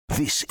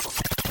This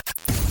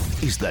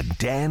is the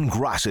Dan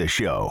Graca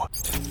Show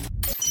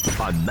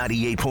on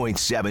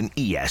 98.7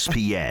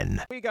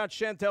 ESPN. We got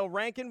Chantel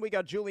Rankin. We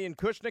got Julian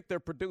Kushnick. They're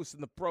producing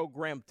the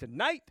program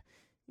tonight.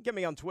 Get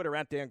me on Twitter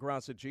at Dan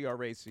Graca,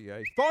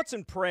 Graca. Thoughts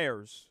and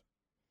prayers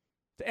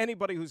to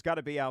anybody who's got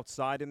to be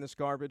outside in this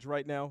garbage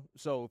right now.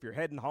 So if you're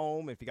heading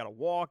home, if you got to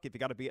walk, if you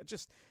got to be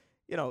just,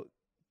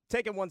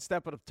 take it one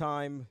step at a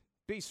time.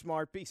 Be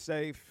smart, be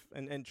safe,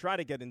 and try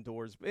to get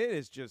indoors. It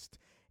is just,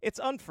 it's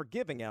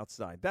unforgiving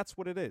outside. That's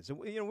what it is.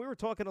 We were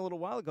talking a little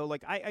while ago,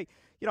 like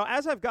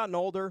as I've gotten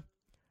older,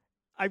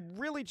 I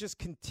really just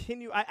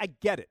continue. I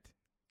get it.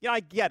 I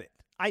get it.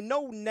 I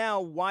know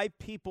now why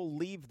people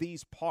leave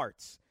these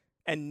parts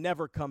and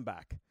never come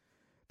back,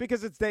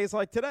 because it's days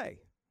like today.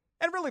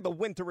 And really the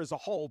winter as a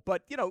whole.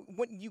 But,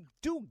 when you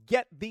do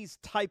get these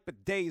type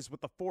of days with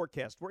the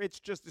forecast where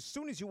it's just as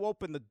soon as you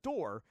open the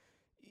door,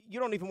 you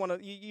don't even want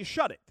to, you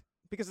shut it.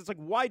 Because it's like,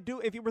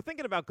 if you were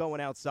thinking about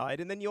going outside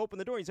and then you open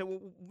the door and you say, well,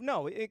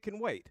 no, it can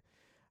wait.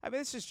 I mean,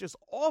 this is just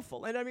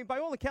awful. And, I mean, by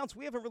all accounts,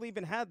 we haven't really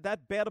even had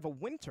that bad of a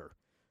winter.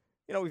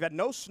 We've had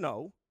no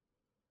snow.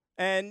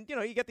 And,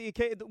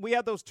 we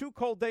had those 2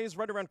 cold days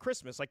right around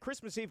Christmas, like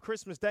Christmas Eve,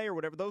 Christmas Day or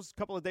whatever. Those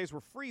couple of days were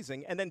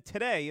freezing. And then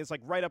today is like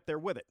right up there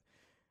with it.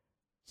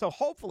 So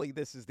hopefully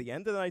this is the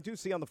end. And I do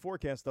see on the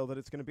forecast, though, that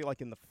it's going to be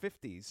like in the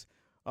 50s.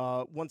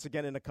 Once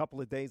again in a couple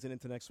of days and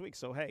into next week.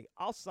 So, hey,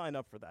 I'll sign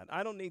up for that.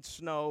 I don't need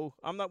snow.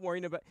 I'm not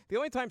worrying about – the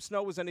only time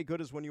snow was any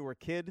good is when you were a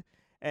kid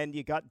and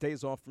you got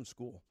days off from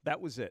school. That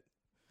was it.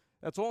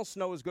 That's all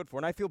snow is good for.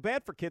 And I feel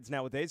bad for kids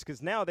nowadays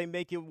because now they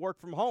make you work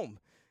from home.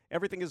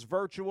 Everything is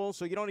virtual,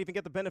 so you don't even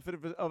get the benefit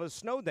of a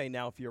snow day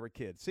now if you're a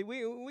kid. See,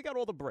 we got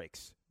all the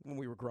breaks when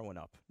we were growing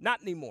up.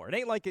 Not anymore. It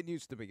ain't like it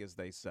used to be, as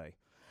they say.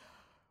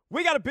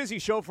 We got a busy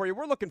show for you.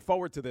 We're looking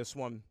forward to this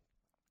one.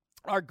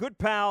 Our good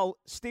pal,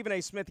 Stephen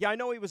A. Smith. Yeah, I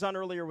know he was on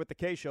earlier with the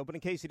K Show, but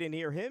in case you didn't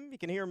hear him, you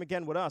can hear him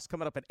again with us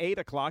coming up at 8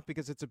 o'clock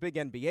because it's a big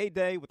NBA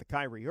day with the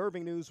Kyrie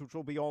Irving news, which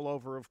will be all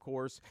over, of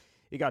course.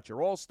 You got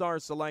your All-Star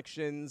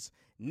selections,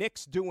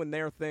 Knicks doing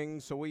their thing,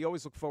 so we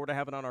always look forward to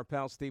having on our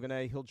pal Stephen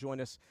A. He'll join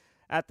us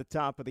at the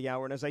top of the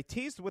hour. And as I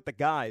teased with the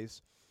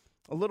guys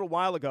a little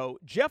while ago,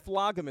 Jeff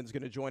Lageman's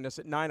going to join us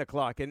at 9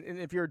 o'clock. And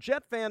if you're a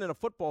Jet fan and a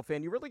football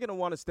fan, you're really going to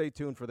want to stay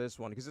tuned for this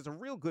one because it's a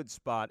real good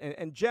spot.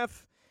 And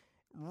Jeff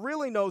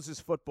really knows his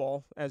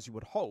football, as you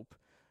would hope,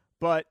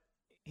 but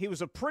he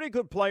was a pretty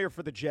good player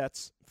for the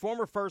Jets,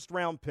 former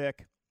first-round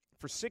pick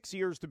for 6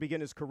 years to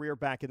begin his career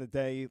back in the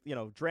day,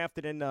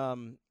 drafted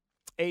in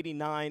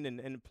 89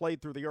 and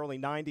played through the early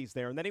 90s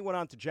there, and then he went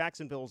on to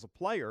Jacksonville as a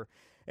player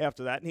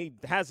after that, and he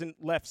hasn't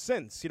left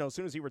since. As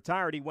soon as he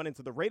retired, he went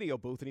into the radio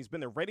booth, and he's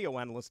been their radio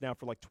analyst now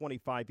for like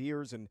 25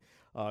 years, and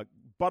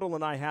Buttle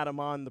and I had him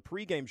on the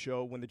pregame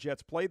show when the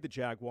Jets played the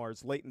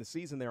Jaguars late in the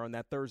season there on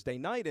that Thursday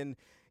night, and,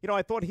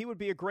 I thought he would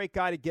be a great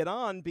guy to get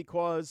on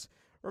because,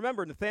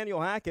 remember,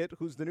 Nathaniel Hackett,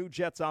 who's the new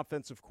Jets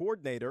offensive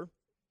coordinator,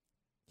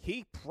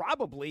 he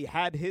probably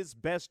had his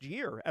best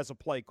year as a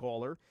play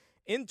caller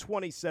in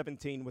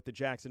 2017 with the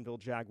Jacksonville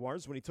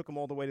Jaguars when he took them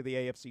all the way to the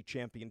AFC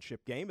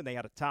Championship game, and they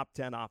had a top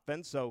 10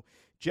 offense. So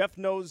Jeff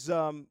knows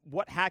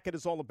what Hackett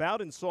is all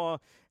about and saw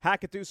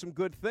Hackett do some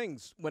good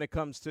things when it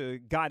comes to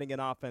guiding an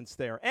offense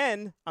there.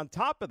 And on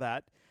top of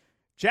that,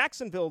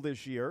 Jacksonville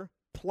this year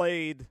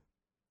played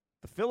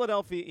the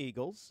Philadelphia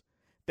Eagles.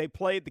 They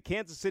played the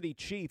Kansas City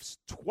Chiefs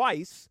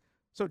twice.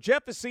 So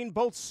Jeff has seen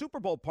both Super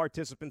Bowl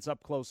participants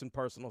up close and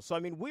personal. So, I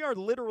mean, we are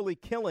literally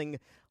killing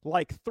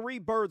like 3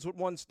 birds with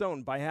 1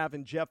 stone by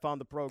having Jeff on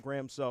the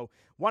program. So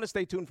want to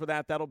stay tuned for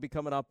that. That'll be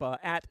coming up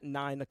at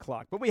 9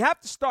 o'clock. But we have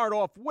to start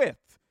off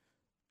with,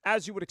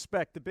 as you would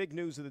expect, the big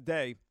news of the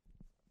day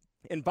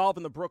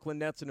involving the Brooklyn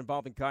Nets and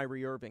involving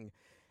Kyrie Irving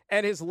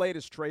and his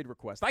latest trade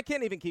request. I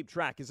can't even keep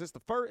track. Is this the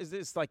first? Is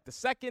this like the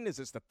second? Is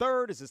this the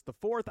third? Is this the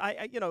fourth?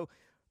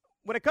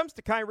 When it comes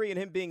to Kyrie and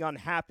him being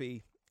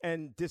unhappy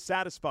and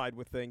dissatisfied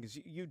with things,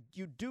 you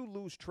do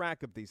lose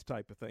track of these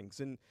type of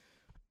things. And,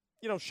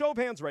 show of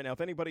hands right now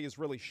if anybody is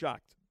really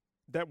shocked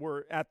that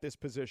we're at this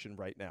position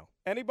right now.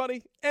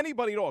 Anybody?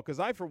 Anybody at all, because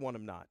I, for one,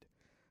 am not.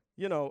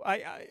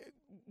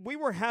 We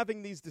were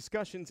having these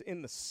discussions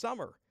in the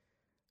summer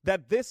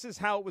that this is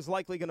how it was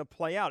likely going to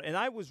play out. And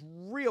I was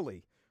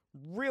really,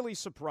 really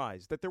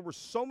surprised that there were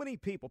so many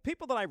people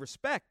that I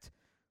respect,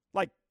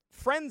 like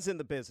friends in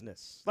the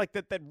business, like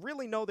that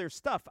really know their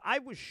stuff. I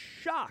was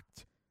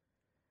shocked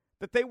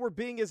that they were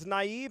being as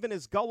naive and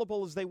as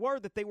gullible as they were,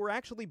 that they were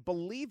actually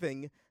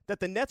believing that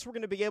the Nets were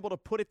going to be able to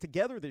put it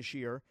together this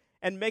year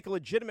and make a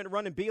legitimate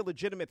run and be a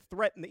legitimate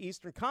threat in the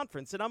Eastern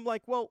Conference. And I'm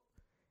like, well,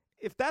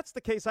 if that's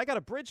the case, I got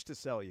a bridge to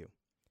sell you.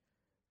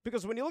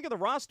 Because when you look at the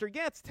roster,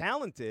 yeah, it's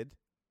talented,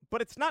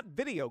 but it's not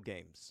video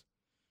games.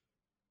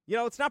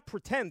 It's not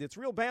pretend. It's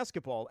real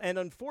basketball. And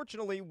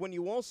unfortunately, when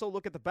you also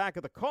look at the back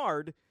of the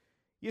card,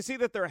 you see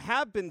that there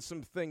have been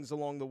some things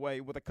along the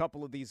way with a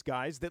couple of these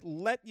guys that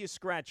let you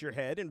scratch your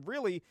head and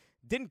really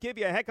didn't give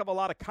you a heck of a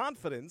lot of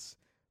confidence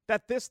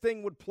that this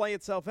thing would play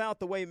itself out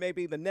the way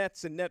maybe the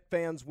Nets and Net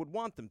fans would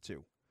want them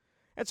to.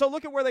 And so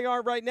look at where they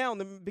are right now in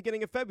the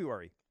beginning of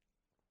February.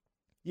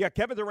 You got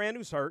Kevin Durant,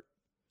 who's hurt.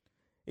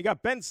 You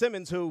got Ben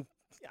Simmons, who,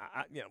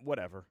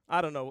 whatever.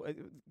 I don't know.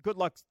 Good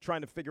luck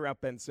trying to figure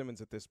out Ben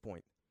Simmons at this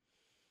point.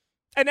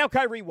 And now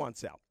Kyrie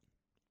wants out.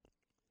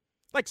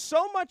 Like,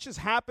 so much has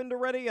happened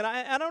already, and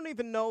I don't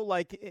even know,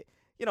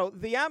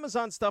 the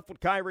Amazon stuff with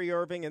Kyrie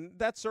Irving, and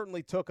that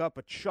certainly took up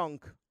a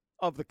chunk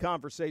of the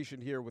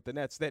conversation here with the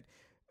Nets, that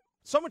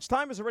so much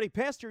time has already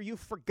passed here, you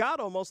forgot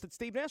almost that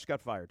Steve Nash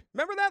got fired.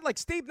 Remember that? Like,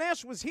 Steve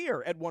Nash was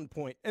here at one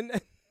point, and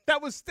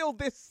that was still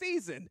this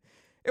season.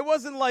 It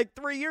wasn't like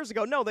 3 years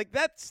ago. No,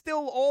 that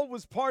still all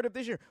was part of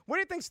this year. What do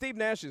you think Steve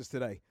Nash is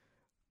today?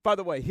 By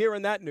the way,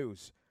 hearing that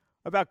news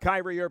about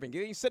Kyrie Irving.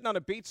 He's sitting on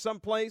a beach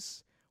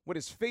someplace with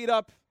his feet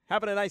up,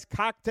 having a nice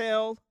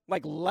cocktail,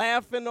 like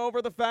laughing over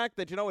the fact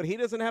that, he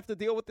doesn't have to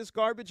deal with this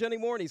garbage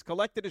anymore, and he's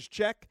collected his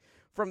check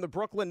from the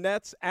Brooklyn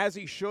Nets, as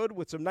he should,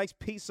 with some nice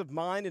peace of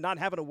mind and not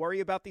having to worry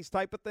about these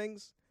type of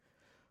things.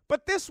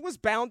 But this was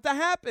bound to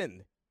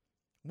happen.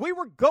 We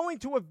were going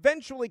to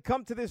eventually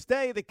come to this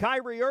day that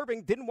Kyrie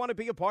Irving didn't want to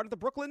be a part of the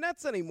Brooklyn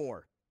Nets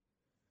anymore.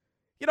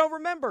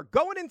 Remember,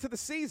 going into the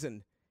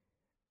season,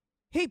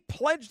 he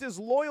pledged his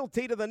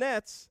loyalty to the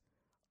Nets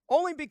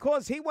only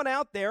because he went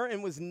out there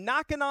and was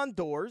knocking on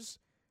doors.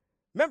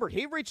 Remember,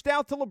 he reached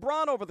out to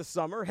LeBron over the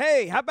summer.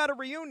 Hey, how about a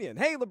reunion?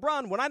 Hey,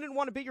 LeBron, when I didn't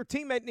want to be your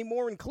teammate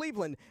anymore in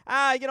Cleveland,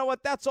 you know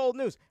what? That's old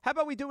news. How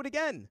about we do it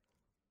again?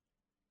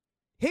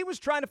 He was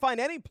trying to find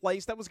any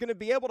place that was going to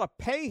be able to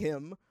pay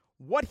him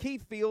what he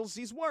feels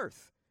he's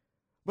worth.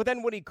 But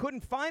then when he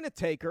couldn't find a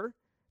taker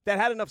that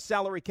had enough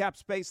salary cap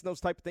space and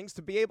those type of things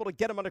to be able to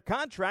get him under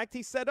contract,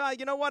 he said,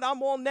 you know what?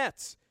 I'm all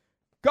Nets.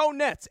 Go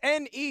Nets.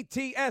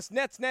 N-E-T-S.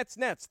 Nets, Nets,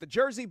 Nets. The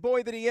Jersey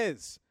boy that he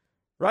is,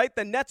 right?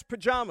 The Nets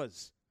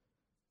pajamas.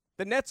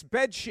 The Nets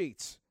bed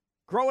sheets.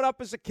 Growing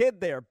up as a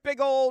kid there.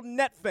 Big old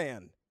Net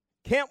fan.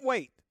 Can't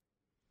wait.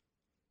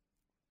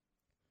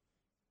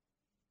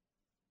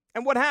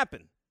 And what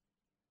happened?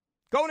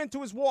 Going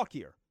into his walk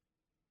year.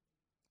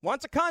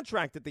 Wants a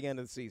contract at the end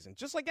of the season,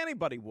 just like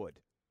anybody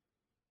would.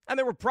 And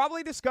there were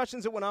probably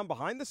discussions that went on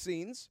behind the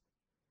scenes.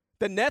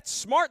 The Nets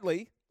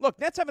smartly, look,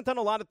 Nets haven't done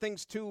a lot of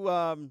things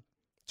too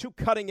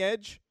cutting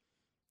edge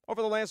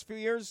over the last few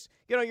years.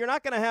 You're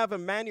not going to have a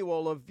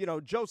manual of,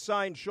 Joe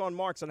Tsai and Sean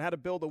Marks on how to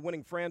build a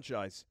winning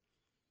franchise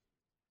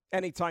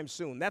anytime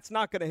soon. That's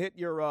not going to hit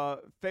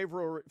your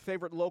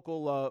favorite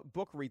local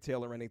book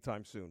retailer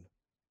anytime soon.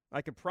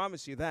 I can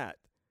promise you that.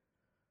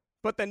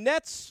 But the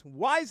Nets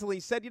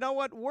wisely said, you know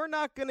what, we're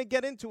not going to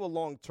get into a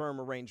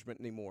long-term arrangement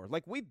anymore.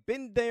 Like, we've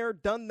been there,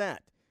 done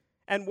that.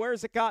 And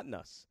where's it gotten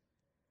us?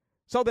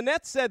 So the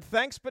Nets said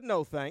thanks, but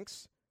no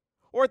thanks.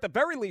 Or at the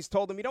very least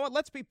told them, you know what,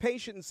 let's be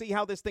patient and see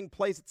how this thing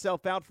plays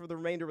itself out for the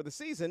remainder of the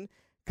season.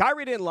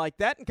 Kyrie didn't like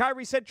that, and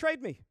Kyrie said,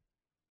 trade me.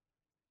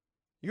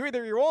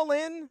 You're all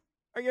in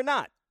or you're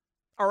not,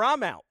 or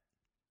I'm out.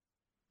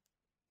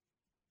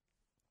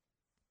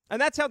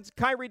 And that's how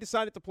Kyrie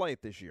decided to play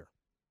it this year,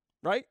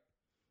 right?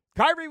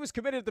 Kyrie was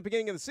committed at the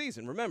beginning of the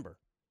season, remember.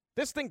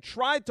 This thing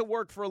tried to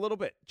work for a little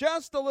bit,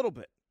 just a little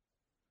bit.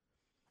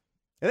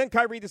 And then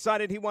Kyrie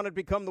decided he wanted to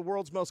become the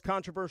world's most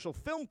controversial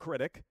film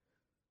critic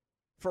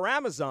for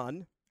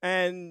Amazon,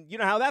 and you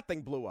know how that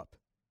thing blew up.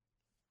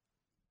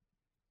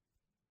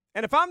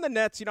 And if I'm the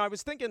Nets, I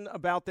was thinking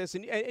about this,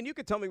 and you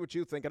can tell me what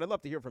you think, and I'd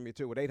love to hear from you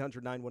too at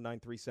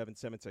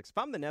 800-919-3776. If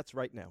I'm the Nets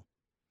right now,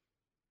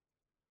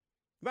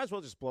 you might as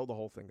well just blow the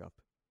whole thing up.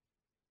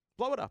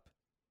 Blow it up.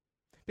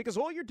 Because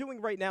all you're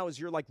doing right now is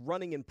you're like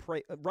running in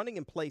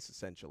place,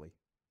 essentially.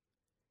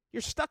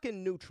 You're stuck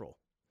in neutral.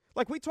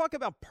 Like we talk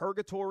about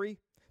purgatory,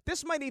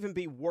 this might even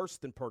be worse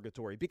than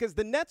purgatory because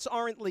the Nets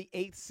aren't the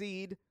 8th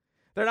seed.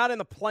 They're not in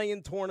the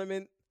play-in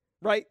tournament,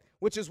 right?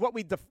 Which is what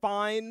we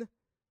define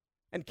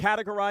and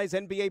categorize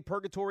NBA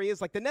purgatory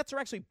is. Like the Nets are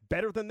actually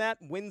better than that,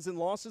 wins and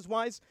losses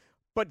wise.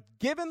 But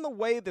given the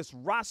way this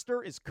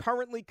roster is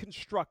currently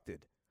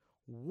constructed,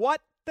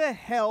 what the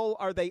hell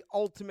are they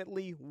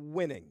ultimately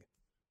winning?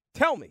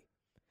 Tell me.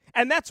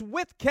 And that's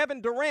with Kevin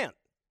Durant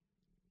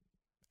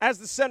as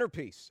the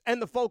centerpiece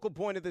and the focal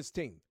point of this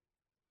team.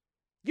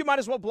 You might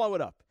as well blow it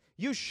up.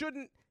 You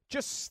shouldn't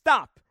just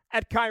stop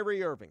at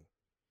Kyrie Irving.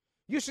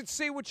 You should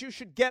see what you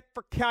should get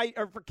for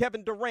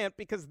Kevin Durant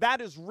because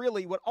that is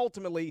really what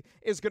ultimately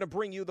is going to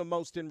bring you the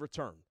most in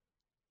return.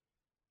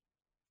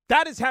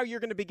 That is how you're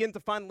going to begin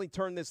to finally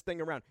turn this thing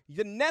around.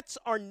 The Nets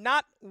are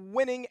not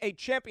winning a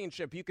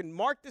championship. You can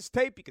mark this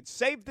tape. You could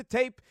save the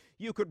tape.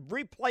 You could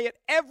replay it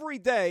every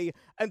day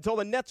until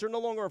the Nets are no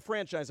longer a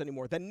franchise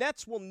anymore. The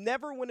Nets will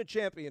never win a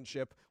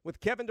championship with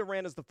Kevin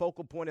Durant as the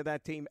focal point of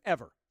that team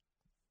ever.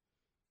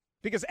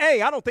 Because,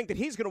 A, I don't think that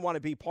he's going to want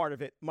to be part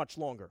of it much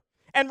longer.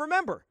 And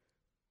remember,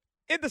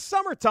 in the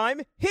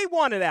summertime, he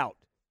wanted out.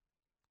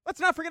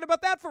 Let's not forget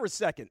about that for a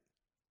second.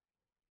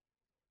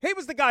 He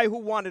was the guy who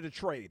wanted a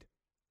trade.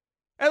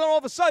 And then all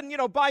of a sudden,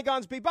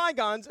 bygones be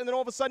bygones, and then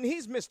all of a sudden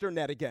he's Mr.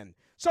 Net again.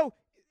 So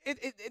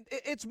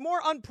it's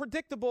more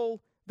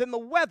unpredictable than the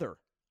weather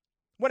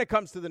when it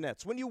comes to the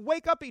Nets. When you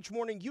wake up each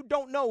morning, you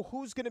don't know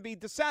who's going to be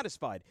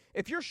dissatisfied.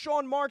 If you're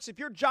Sean Marks, if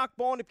you're Jock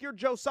Ball, if you're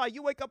Joe Tsai,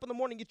 you wake up in the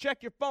morning, you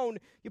check your phone,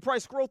 you probably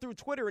scroll through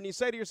Twitter, and you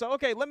say to yourself,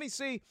 okay, let me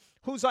see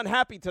who's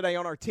unhappy today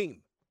on our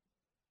team.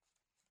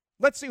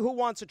 Let's see who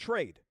wants a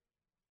trade.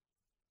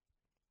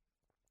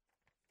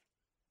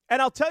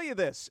 And I'll tell you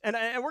this, and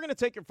we're going to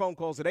take your phone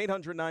calls at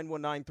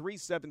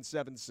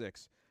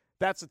 800-919-3776.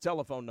 That's the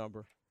telephone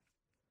number.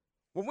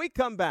 When we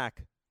come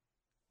back,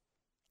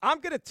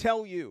 I'm going to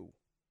tell you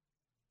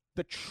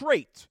the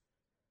trait,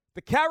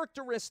 the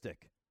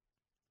characteristic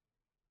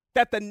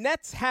that the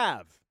Nets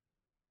have,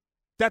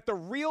 that the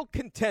real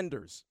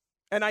contenders,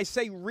 and I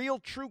say real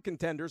true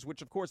contenders,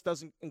 which of course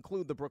doesn't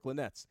include the Brooklyn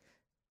Nets,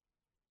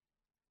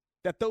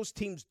 that those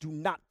teams do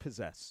not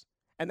possess.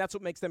 And that's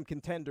what makes them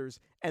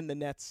contenders and the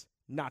Nets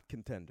not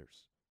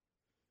contenders.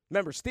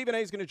 Remember, Stephen A.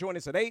 is going to join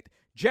us at 8.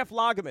 Jeff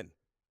Lageman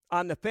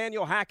on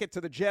Nathaniel Hackett to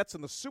the Jets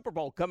and the Super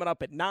Bowl coming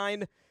up at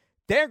 9.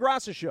 Dan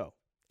Graca Show.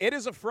 It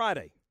is a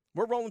Friday.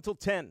 We're rolling till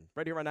 10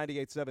 right here on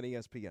 98.7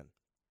 ESPN.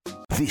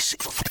 This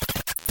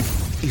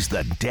is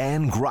the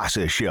Dan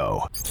Graca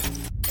Show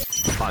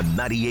on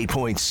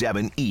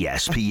 98.7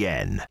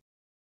 ESPN.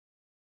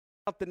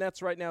 The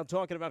Nets right now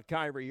talking about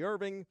Kyrie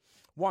Irving.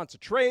 Wants a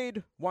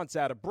trade, wants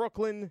out of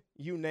Brooklyn,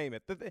 you name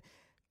it. The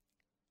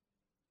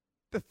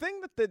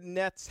thing that the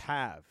Nets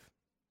have,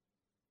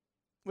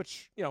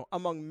 which,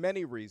 among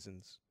many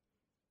reasons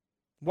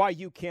why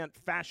you can't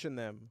fashion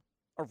them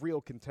a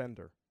real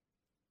contender,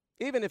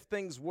 even if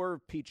things were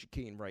peachy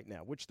keen right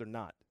now, which they're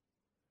not.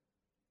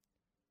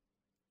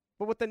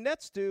 But what the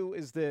Nets do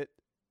is that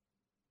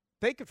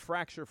they could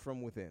fracture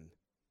from within.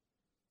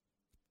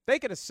 They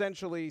could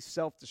essentially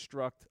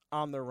self-destruct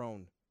on their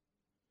own,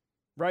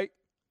 right?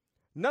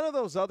 None of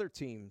those other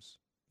teams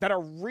that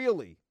are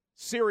really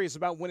serious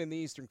about winning the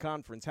Eastern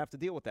Conference have to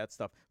deal with that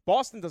stuff.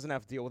 Boston doesn't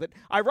have to deal with it.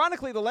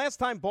 Ironically, the last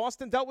time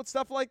Boston dealt with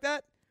stuff like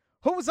that,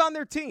 who was on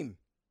their team?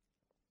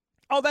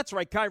 Oh, that's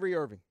right, Kyrie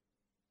Irving.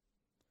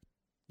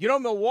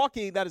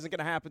 Milwaukee, that isn't going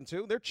to happen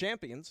to. They're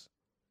champions.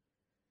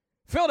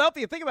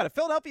 Philadelphia, think about it.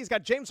 Philadelphia's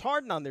got James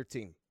Harden on their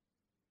team.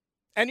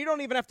 And you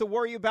don't even have to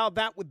worry about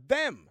that with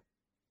them.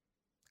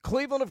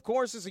 Cleveland, of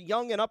course, is a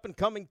young and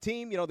up-and-coming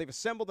team. They've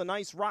assembled a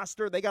nice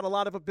roster. They got a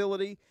lot of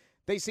ability.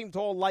 They seem to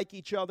all like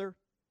each other.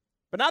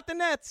 But not the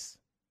Nets.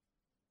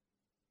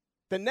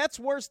 The Nets'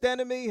 worst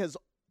enemy has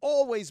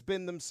always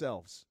been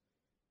themselves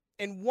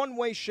in one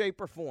way,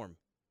 shape, or form.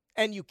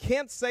 And you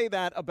can't say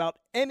that about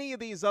any of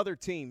these other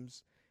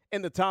teams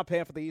in the top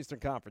half of the Eastern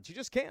Conference. You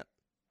just can't.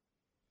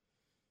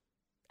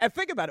 And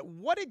think about it.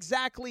 What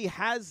exactly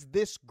has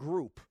this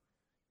group,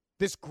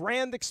 this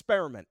grand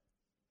experiment,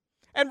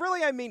 and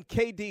really I mean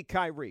KD,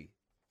 Kyrie,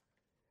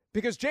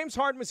 because James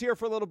Harden was here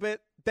for a little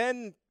bit,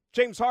 then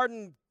James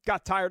Harden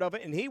got tired of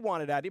it, and he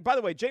wanted out. By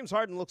the way, James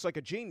Harden looks like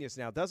a genius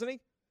now, doesn't he?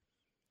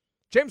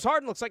 James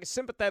Harden looks like a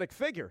sympathetic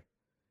figure,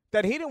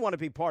 that he didn't want to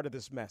be part of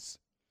this mess.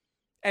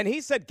 And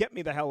he said, get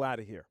me the hell out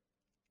of here.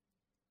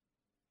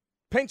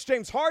 Paints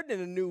James Harden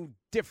in a new,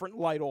 different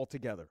light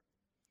altogether.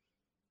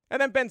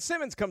 And then Ben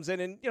Simmons comes in,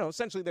 and,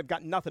 essentially they've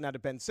got nothing out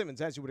of Ben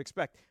Simmons, as you would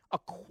expect.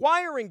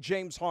 Acquiring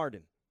James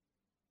Harden,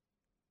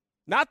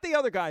 not the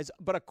other guys,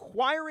 but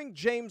acquiring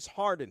James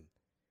Harden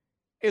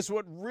is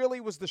what really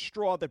was the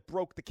straw that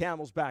broke the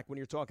camel's back when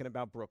you're talking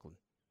about Brooklyn.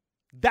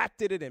 That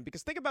did it in.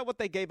 Because think about what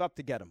they gave up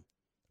to get him.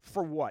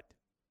 For what?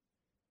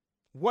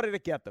 What did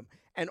it get them?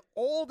 And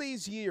all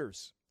these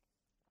years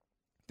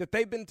that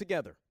they've been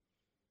together,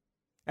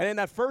 and in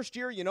that first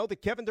year,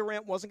 that Kevin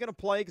Durant wasn't going to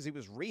play because he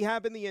was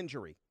rehabbing the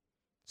injury.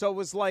 So it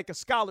was like a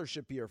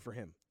scholarship year for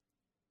him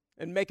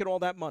and making all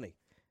that money.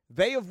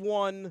 They have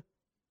won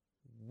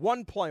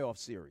one playoff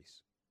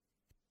series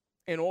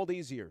in all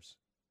these years.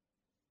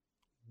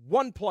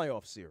 One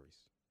playoff series.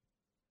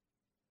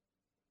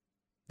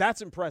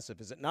 That's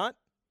impressive, is it not?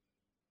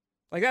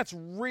 That's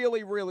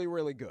really, really,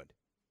 really good.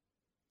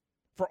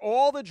 For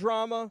all the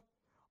drama,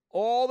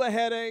 all the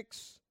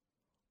headaches,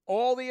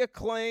 all the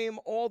acclaim,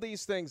 all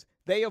these things,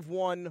 they have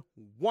won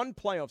one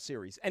playoff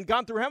series and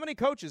gone through how many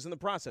coaches in the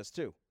process,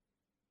 too?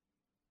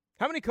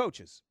 How many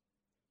coaches?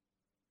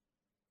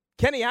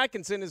 Kenny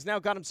Atkinson has now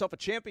got himself a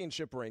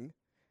championship ring,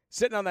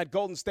 sitting on that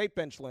Golden State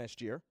bench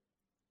last year.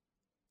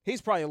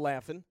 He's probably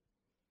laughing.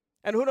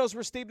 And who knows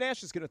where Steve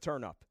Nash is going to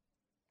turn up.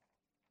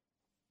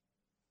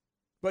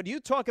 But you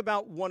talk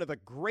about one of the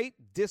great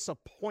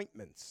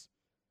disappointments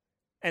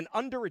and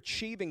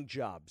underachieving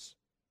jobs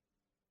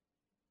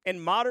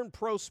in modern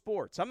pro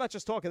sports. I'm not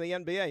just talking the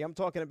NBA. I'm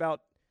talking about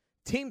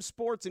team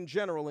sports in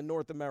general in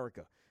North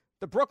America.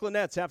 The Brooklyn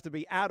Nets have to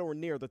be at or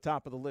near the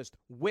top of the list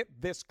with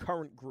this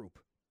current group.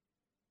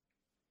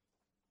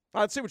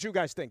 Let's see what you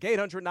guys think.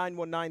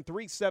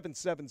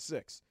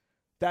 800-919-3776.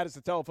 That is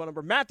the telephone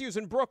number. Matthew's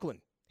in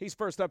Brooklyn. He's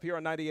first up here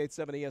on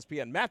 98.7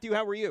 ESPN. Matthew,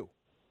 how are you?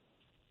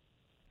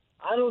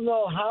 I don't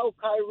know how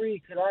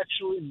Kyrie could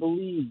actually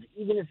believe,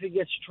 even if he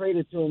gets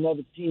traded to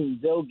another team,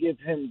 they'll give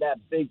him that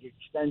big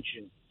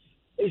extension.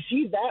 Is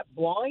he that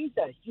blind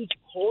that he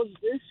caused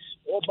this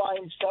all by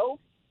himself?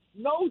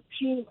 No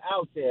team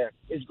out there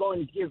is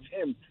going to give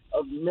him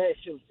a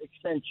massive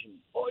extension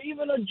or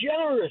even a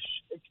generous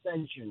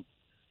extension.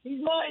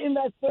 He's not in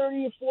that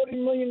 $30 or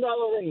 $40 million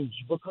range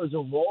because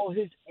of all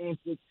his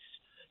antics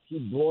he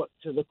brought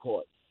to the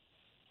court.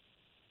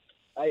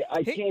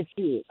 I can't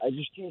see it. I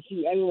just can't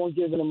see anyone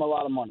giving him a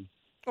lot of money.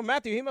 Well,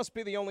 Matthew, he must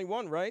be the only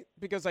one, right?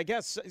 Because I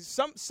guess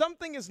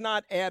something is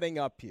not adding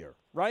up here,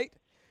 right?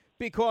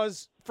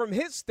 Because from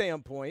his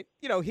standpoint,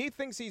 he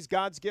thinks he's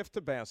God's gift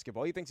to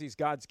basketball. He thinks he's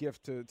God's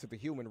gift to the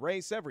human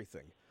race,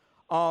 everything.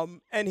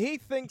 And he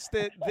thinks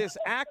that this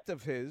act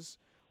of his,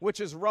 which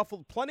has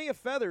ruffled plenty of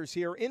feathers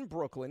here in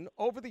Brooklyn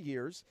over the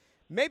years,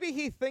 maybe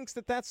he thinks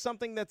that that's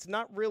something that's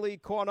not really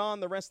caught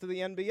on the rest of the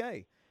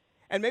NBA.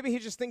 And maybe he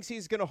just thinks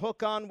he's going to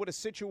hook on with a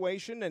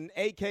situation, and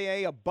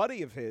a.k.a. a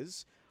buddy of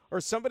his, or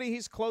somebody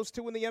he's close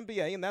to in the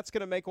NBA, and that's going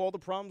to make all the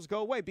problems go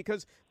away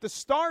because the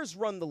stars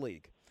run the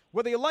league.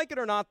 Whether you like it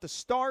or not, the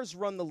stars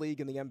run the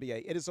league in the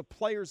NBA. It is a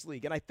players'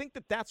 league, and I think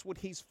that that's what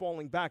he's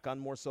falling back on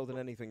more so than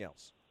anything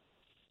else.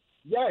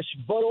 Yes,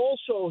 but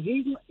also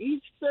he's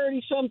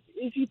 30-something.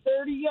 Is he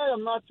 30 yet?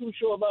 I'm not too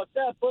sure about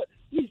that, but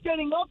he's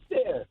getting up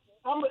there.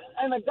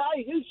 And a guy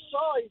his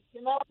size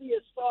cannot be a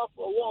star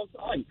for a long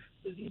time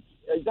because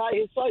a guy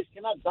his size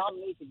cannot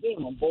dominate the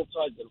game on both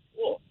sides of the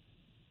floor.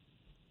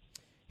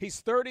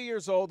 He's 30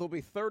 years old. He'll be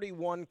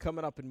 31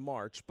 coming up in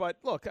March. But,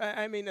 look,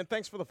 I mean, and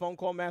thanks for the phone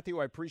call, Matthew.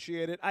 I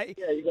appreciate it.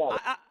 Yeah, you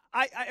got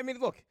it. I mean,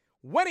 look,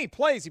 when he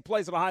plays at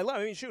a high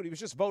level. I mean, shoot, he was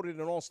just voted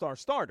an all-star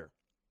starter.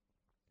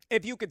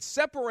 If you could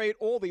separate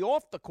all the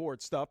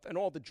off-the-court stuff and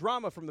all the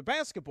drama from the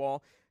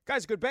basketball,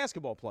 guy's a good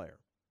basketball player.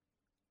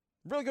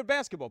 Really good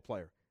basketball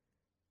player.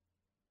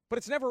 But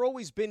it's never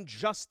always been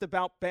just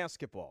about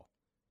basketball.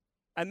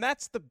 And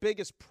that's the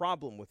biggest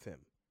problem with him.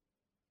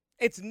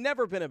 It's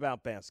never been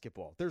about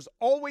basketball. There's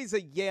always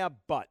a yeah,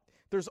 but.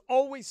 There's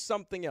always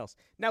something else.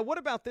 Now, what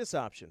about this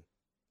option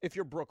if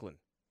you're Brooklyn?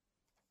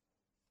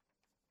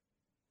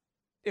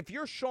 If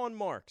you're Sean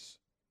Marks,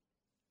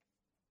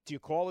 do you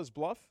call his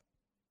bluff?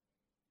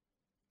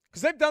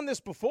 Because they've done this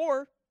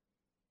before,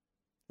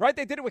 right?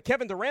 They did it with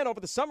Kevin Durant over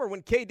the summer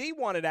when KD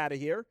wanted out of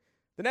here.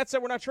 The Nets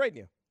said, we're not trading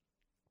you.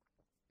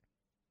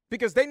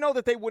 Because they know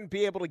that they wouldn't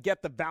be able to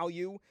get the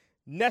value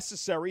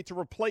necessary to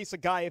replace a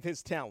guy of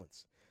his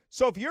talents.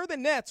 So if you're the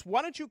Nets,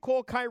 why don't you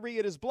call Kyrie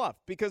at his bluff?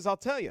 Because I'll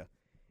tell you,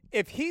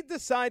 if he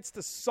decides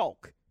to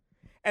sulk,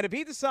 and if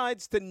he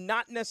decides to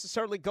not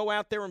necessarily go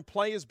out there and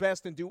play his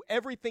best and do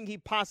everything he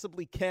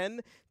possibly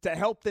can to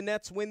help the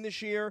Nets win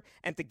this year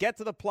and to get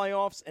to the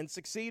playoffs and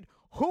succeed,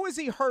 who is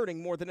he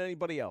hurting more than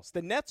anybody else,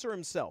 the Nets or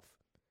himself?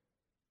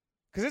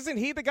 Because isn't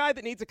he the guy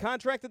that needs a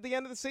contract at the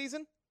end of the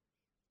season?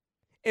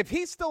 If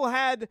he still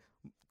had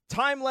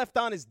time left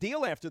on his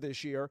deal after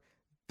this year,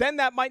 then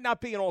that might not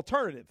be an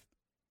alternative.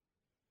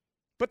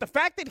 But the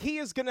fact that he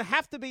is going to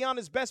have to be on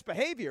his best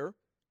behavior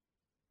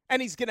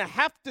and he's going to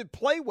have to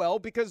play well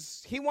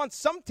because he wants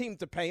some team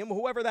to pay him,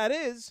 whoever that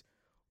is,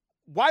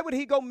 why would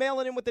he go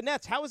mailing in with the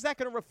Nets? How is that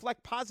going to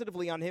reflect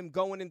positively on him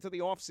going into the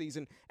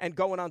offseason and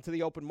going onto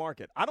the open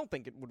market? I don't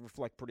think it would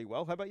reflect pretty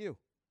well. How about you?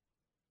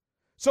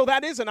 So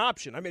that is an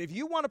option. I mean, if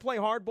you want to play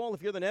hardball,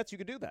 if you're the Nets, you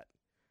could do that.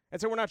 And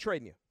say, we're not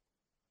trading you.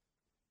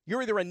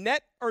 You're either a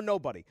Net or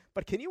nobody.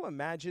 But can you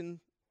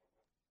imagine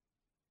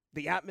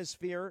the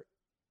atmosphere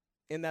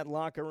in that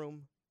locker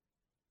room,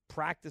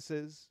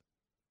 practices,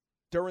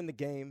 during the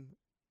game?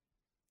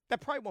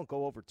 That probably won't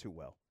go over too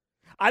well.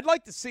 I'd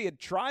like to see it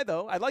try,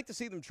 though. I'd like to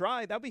see them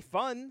try. That would be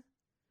fun.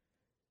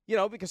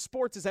 Because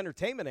sports is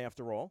entertainment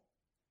after all.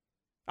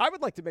 I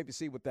would like to maybe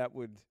see what that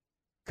would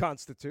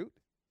constitute.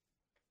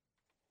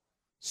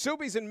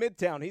 Subi's in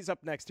Midtown. He's up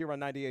next here on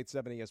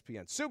 98.7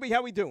 ESPN. Subi,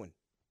 how we doing?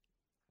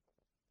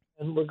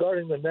 And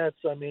regarding the Nets,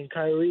 I mean,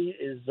 Kyrie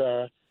is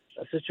a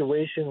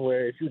situation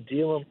where if you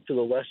deal him to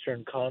the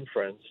Western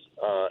Conference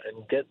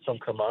and get some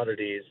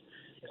commodities,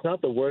 it's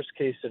not the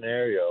worst-case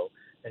scenario.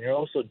 And you're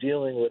also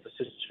dealing with a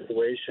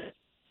situation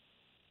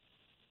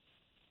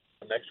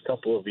the next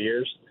couple of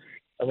years.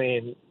 I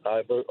mean,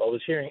 I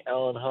was hearing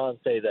Alan Hahn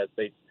say that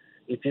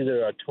it's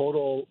either a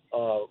total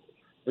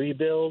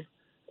rebuild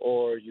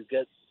or you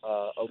get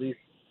at least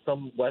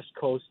some West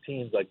Coast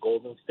teams like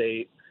Golden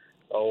State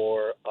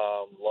or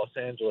Los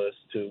Angeles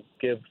to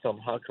give some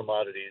hot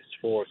commodities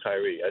for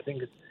Kyrie. I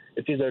think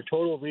it's either a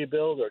total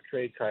rebuild or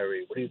trade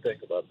Kyrie. What do you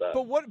think about that?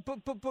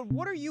 But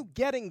what are you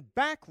getting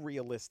back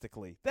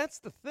realistically? That's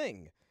the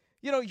thing.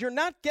 You're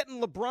not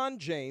getting LeBron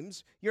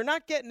James. You're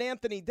not getting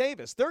Anthony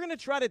Davis. They're going to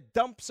try to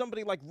dump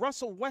somebody like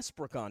Russell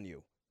Westbrook on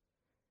you.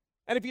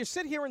 And if you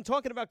sit here and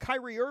talking about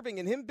Kyrie Irving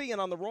and him being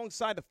on the wrong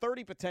side of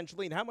 30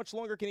 potentially and how much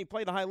longer can he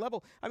play at a high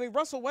level, I mean,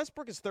 Russell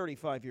Westbrook is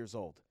 35 years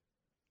old.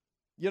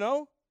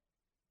 You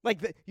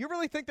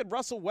really think that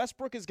Russell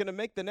Westbrook is going to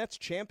make the Nets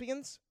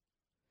champions?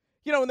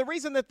 And the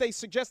reason that they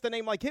suggest a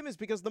name like him is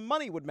because the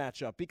money would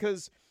match up,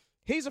 because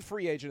he's a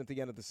free agent at the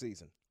end of the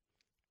season.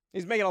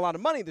 He's making a lot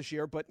of money this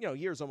year, but,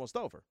 year's almost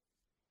over.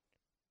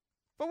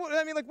 But,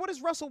 what is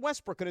Russell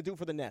Westbrook going to do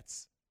for the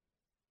Nets?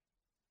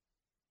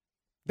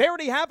 They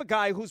already have a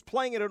guy who's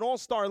playing at an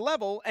all-star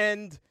level,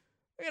 and,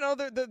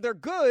 they're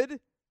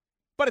good,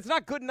 But it's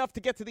not good enough to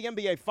get to the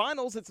NBA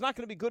Finals. It's not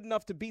going to be good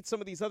enough to beat some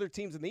of these other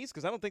teams in the East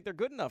because I don't think they're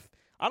good enough.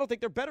 I don't think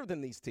they're better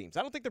than these teams.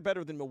 I don't think they're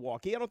better than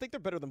Milwaukee. I don't think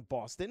they're better than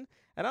Boston.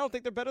 And I don't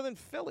think they're better than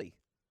Philly.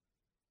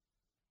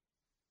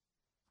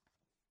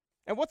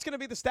 And what's going to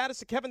be the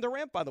status of Kevin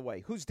Durant, by the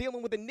way, who's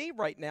dealing with a knee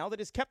right now that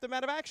has kept him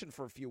out of action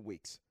for a few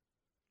weeks?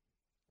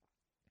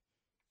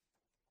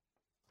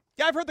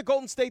 Yeah, I've heard the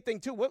Golden State thing,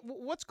 too.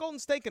 What's Golden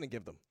State going to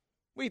give them?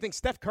 What do you think,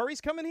 Steph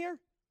Curry's coming here?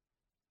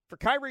 For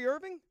Kyrie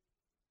Irving?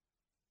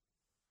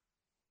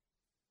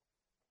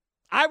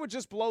 I would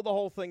just blow the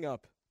whole thing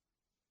up.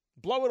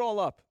 Blow it all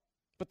up.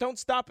 But don't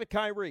stop at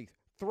Kyrie.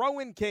 Throw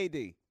in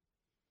KD.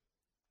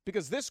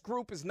 Because this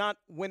group is not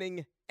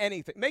winning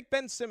anything. Make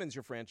Ben Simmons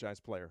your franchise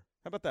player.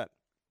 How about that?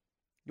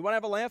 You want to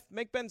have a laugh?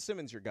 Make Ben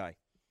Simmons your guy.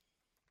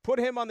 Put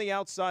him on the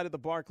outside of the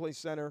Barclays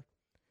Center.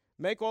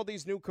 Make all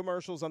these new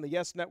commercials on the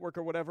Yes Network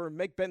or whatever, and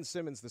make Ben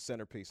Simmons the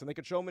centerpiece. And they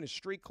could show him in his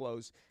street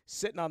clothes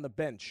sitting on the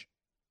bench.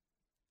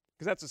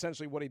 Because that's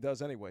essentially what he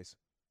does anyways.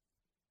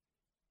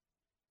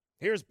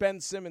 Here's Ben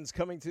Simmons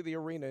coming to the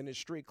arena in his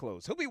street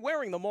clothes. He'll be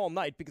wearing them all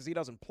night because he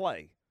doesn't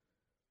play.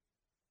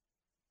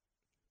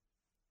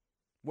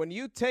 When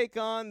you take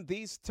on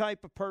these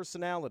type of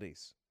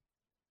personalities,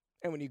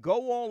 and when you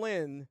go all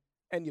in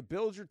and you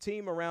build your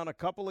team around a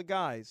couple of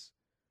guys,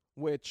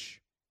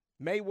 which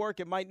may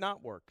work, it might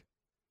not work,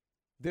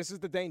 this is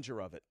the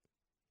danger of it.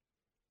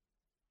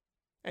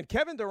 And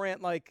Kevin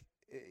Durant,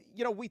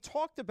 we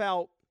talked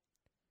about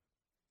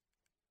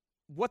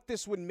what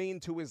this would mean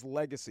to his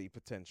legacy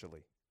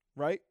potentially,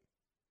 right?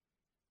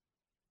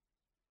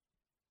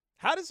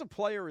 How does a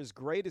player as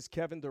great as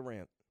Kevin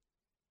Durant,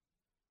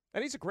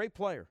 and he's a great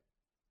player,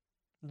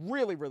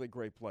 really, really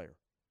great player,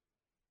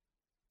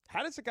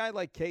 how does a guy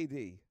like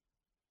KD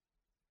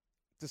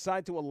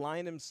decide to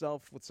align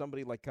himself with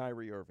somebody like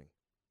Kyrie Irving,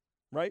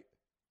 right?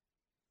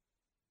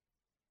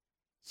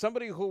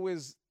 Somebody who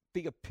is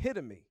the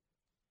epitome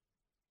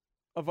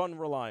of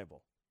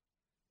unreliable.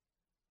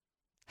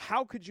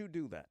 How could you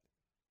do that?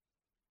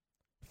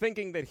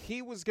 Thinking that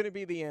he was going to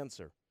be the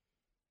answer.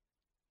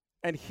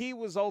 And he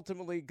was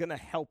ultimately going to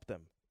help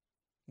them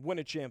win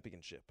a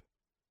championship.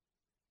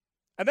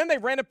 And then they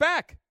ran it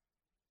back.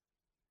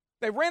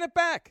 They ran it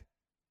back.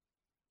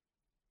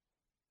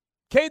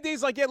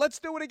 KD's like, yeah, let's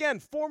do it again.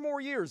 4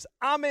 more years.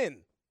 I'm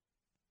in.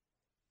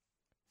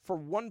 For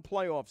one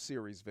playoff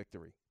series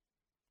victory.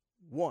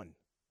 1.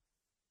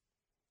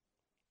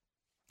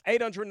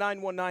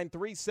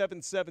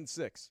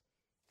 800-919-3776.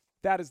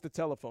 That is the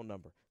telephone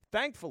number.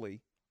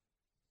 Thankfully,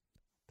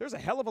 there's a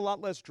hell of a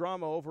lot less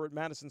drama over at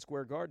Madison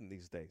Square Garden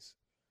these days.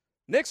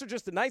 Knicks are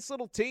just a nice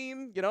little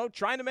team,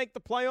 trying to make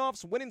the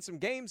playoffs, winning some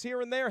games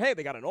here and there. Hey,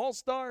 they got an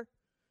all-star.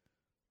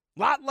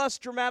 Lot less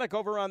dramatic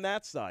over on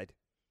that side.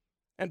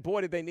 And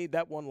boy, did they need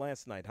that one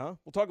last night, huh?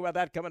 We'll talk about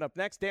that coming up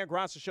next. Dan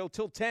Graca Show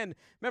till 10.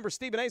 Remember,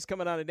 Stephen A's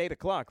coming on at 8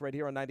 o'clock right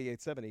here on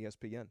 98.7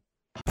 ESPN.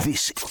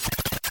 This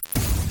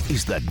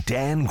is the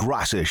Dan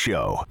Graca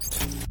Show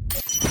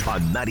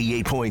on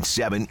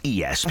 98.7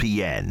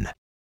 ESPN.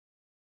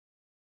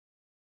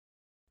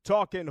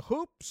 Talking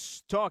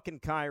hoops, talking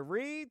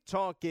Kyrie,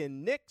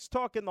 talking Knicks,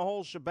 talking the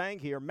whole shebang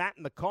here. Matt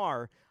in the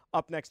car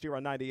up next here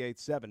on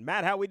 98.7.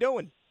 Matt, how we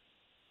doing?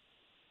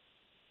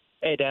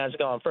 Hey, Dan, how's it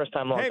going? First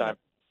time, long time. Matt.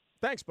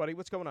 Thanks, buddy.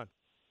 What's going on?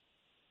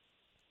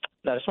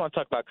 No, I just want to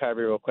talk about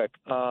Kyrie real quick.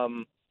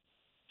 I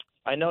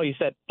know you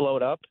said blow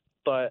it up,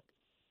 but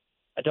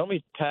don't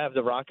we have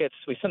the Rockets?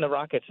 We send the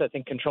Rockets, I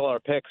think, control our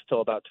picks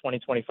till about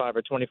 2025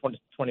 or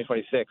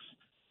 2026.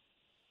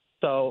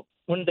 So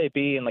wouldn't they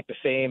be in the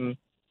same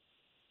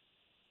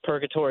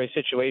purgatory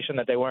situation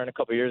that they were in a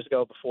couple years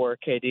ago before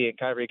KD and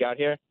Kyrie got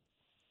here?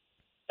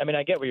 I mean,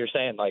 I get what you're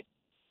saying,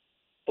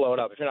 blow it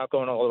up. If you're not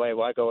going all the way,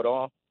 why go at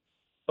all?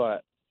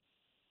 But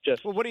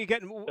well, what are you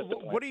getting?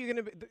 What are you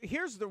going to?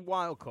 Here's the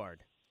wild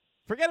card.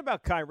 Forget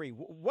about Kyrie.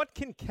 What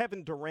can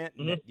Kevin Durant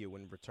net you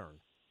in return?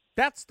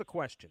 That's the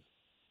question.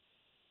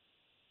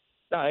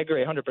 No, I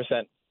agree 100%.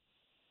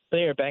 Then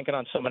you're banking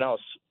on someone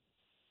else.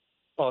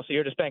 Oh, so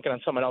you're just banking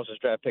on someone else's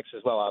draft picks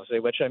as well,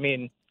 obviously. Which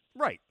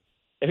right?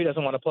 If he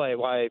doesn't want to play,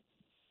 why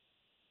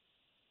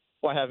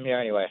have him here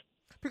anyway?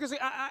 Because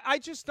I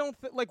just don't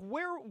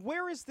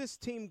where is this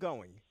team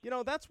going?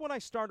 That's what I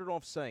started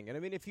off saying. And I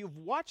mean, if you've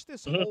watched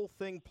this whole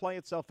thing play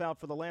itself out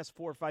for the last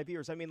 4 or 5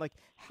 years, I mean,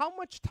 how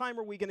much time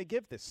are we going to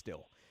give this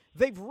still?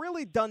 They've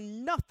really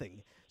done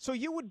nothing. So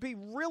you would be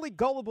really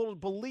gullible to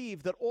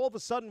believe that all of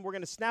a sudden we're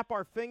going to snap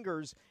our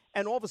fingers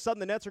and all of a sudden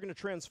the Nets are going to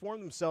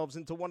transform themselves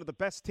into one of the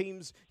best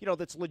teams,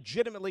 that's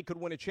legitimately could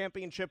win a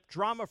championship,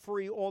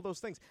 drama-free, all those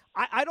things.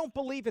 I don't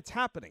believe it's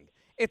happening.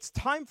 It's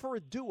time for a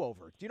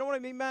do-over. Do you know what I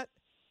mean, Matt?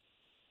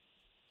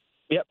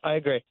 Yep, I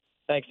agree.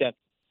 Thanks, Dan.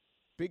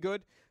 Be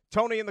good.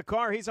 Tony in the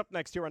car. He's up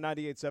next here on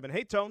 98.7.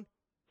 Hey, Tone.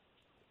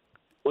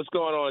 What's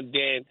going on,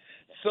 Dan?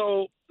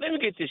 So let me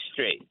get this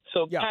straight.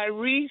 So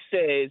Kyrie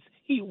says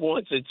he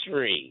wants a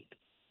trade,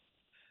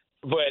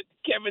 but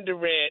Kevin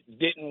Durant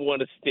didn't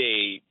want to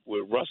stay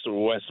with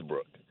Russell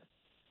Westbrook.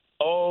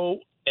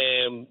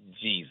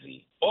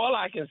 OMGZ. All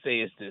I can say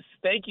is this.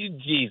 Thank you,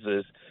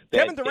 Jesus.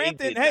 Kevin Durant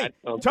didn't. Hey,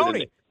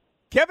 Tony.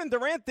 Kevin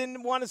Durant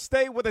didn't want to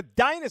stay with a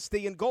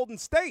dynasty in Golden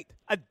State.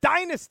 A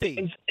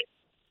dynasty.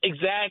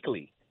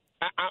 Exactly.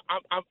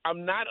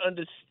 I'm not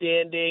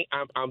understanding.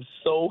 I'm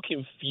so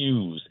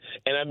confused.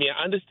 And,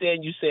 I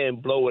understand you saying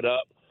blow it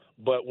up.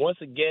 But once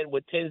again,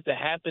 what tends to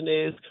happen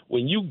is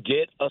when you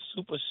get a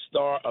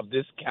superstar of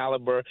this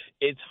caliber,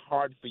 it's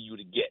hard for you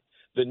to get.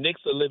 The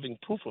Knicks are living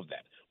proof of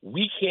that.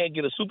 We can't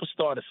get a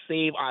superstar to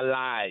save our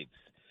lives.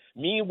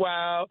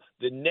 Meanwhile,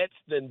 the Nets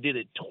then did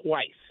it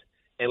twice.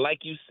 And like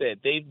you said,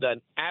 they've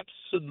done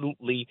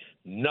absolutely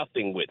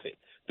nothing with it.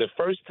 The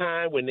first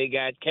time when they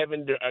got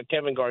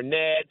Kevin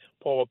Garnett,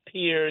 Paul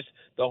Pierce,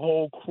 the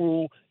whole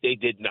crew, they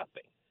did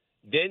nothing.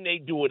 Then they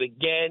do it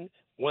again.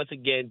 Once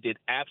again, did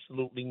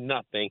absolutely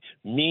nothing.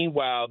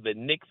 Meanwhile, the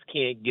Knicks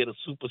can't get a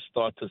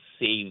superstar to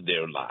save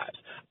their lives.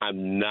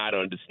 I'm not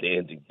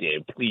understanding,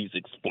 Dan. Please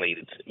explain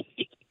it to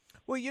me.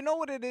 Well, you know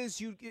what it is?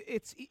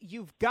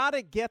 You've got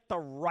to get the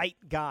right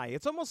guy.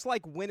 It's almost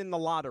like winning the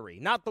lottery.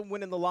 Not the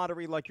winning the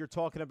lottery like you're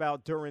talking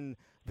about during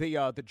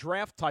the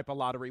draft type of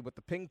lottery with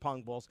the ping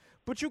pong balls.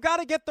 But you got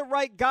to get the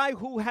right guy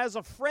who has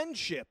a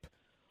friendship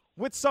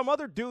with some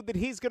other dude that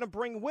he's going to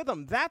bring with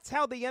him. That's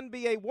how the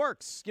NBA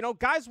works. You know,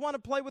 guys want to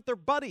play with their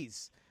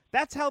buddies.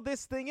 That's how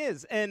this thing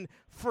is. And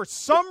for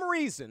some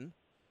reason,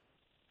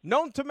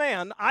 known to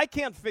man, I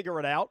can't figure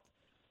it out,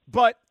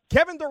 but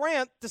Kevin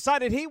Durant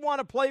decided he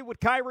wanted to play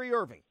with Kyrie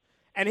Irving.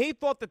 And he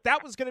thought that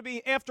that was going to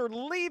be after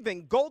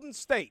leaving Golden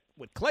State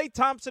with Klay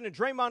Thompson and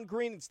Draymond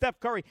Green and Steph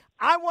Curry.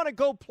 I want to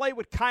go play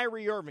with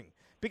Kyrie Irving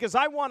because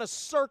I want a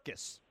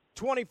circus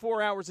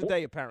 24 hours a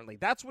day, apparently.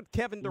 That's what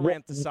Kevin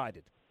Durant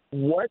decided.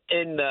 What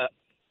in the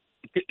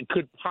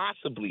could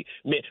possibly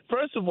 –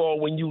 first of all,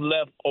 when you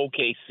left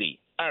OKC,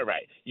 all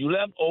right, you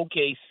left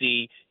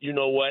OKC, you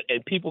know what,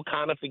 and people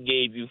kind of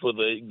forgave you for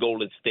the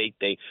Golden State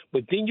thing,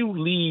 but then you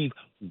leave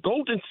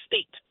Golden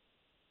State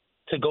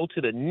to go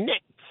to the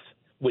Nets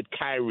with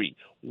Kyrie.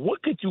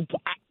 What could you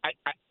 –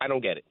 I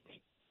don't get it.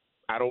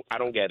 I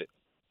don't get it.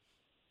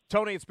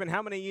 Tony, it's been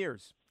how many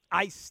years?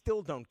 I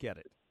still don't get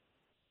it.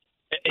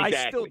 Exactly.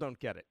 I still don't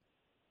get it.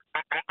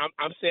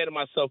 I'm saying to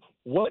myself,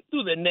 what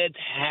do the Nets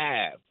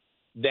have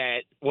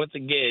that, once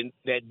again,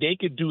 that they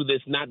could do this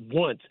not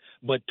once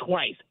but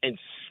twice and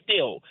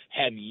still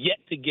have yet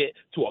to get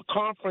to a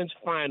conference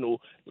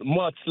final,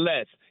 much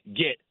less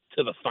get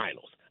to the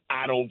finals?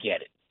 I don't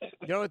get it.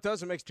 You know what it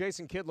does? It makes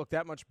Jason Kidd look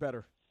that much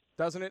better,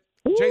 doesn't it?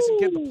 Ooh. Jason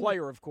Kidd, the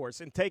player, of course,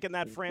 and taking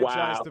that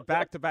franchise to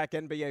back-to-back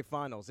NBA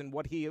finals and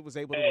what he was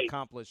able to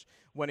accomplish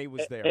when he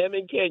was there. Him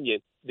and Kenyon,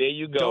 there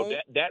you go.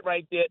 That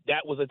right there,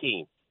 that was a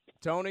team.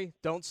 Tony,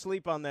 don't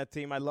sleep on that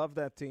team. I love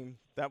that team.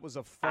 That was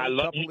a fun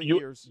couple of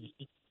years.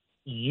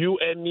 You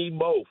and me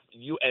both.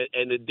 You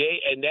and the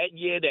day and that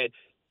year that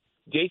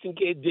Jason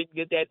Kidd didn't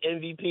get that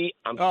MVP,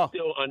 I'm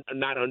still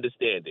not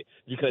understanding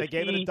because they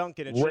gave it to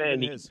Duncan. It should have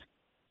been his.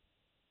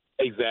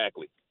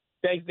 Exactly.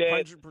 Thanks,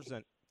 Dan.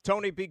 100%.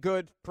 Tony, be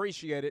good.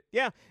 Appreciate it.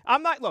 Yeah,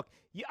 I'm not. Look,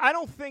 I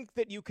don't think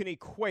that you can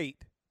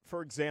equate,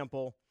 for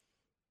example,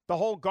 the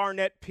whole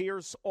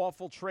Garnett-Pierce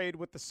awful trade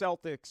with the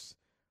Celtics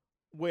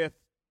with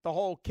the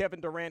whole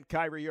Kevin Durant,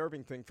 Kyrie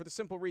Irving thing for the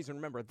simple reason,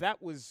 remember,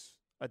 that was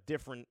a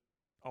different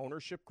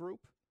ownership group.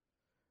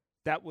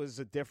 That was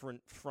a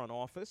different front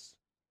office.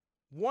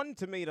 One,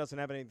 to me, doesn't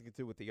have anything to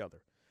do with the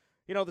other.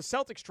 You know, the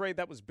Celtics trade,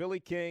 that was Billy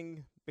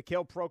King,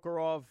 Mikhail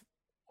Prokhorov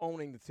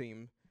owning the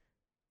team.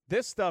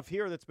 This stuff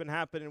here that's been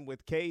happening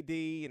with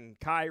KD and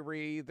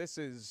Kyrie, this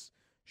is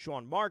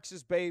Sean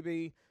Marks'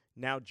 baby,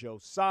 now Joe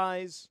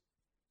Tsai's.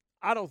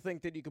 I don't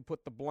think that you can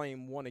put the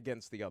blame one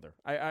against the other.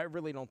 I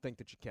really don't think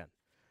that you can.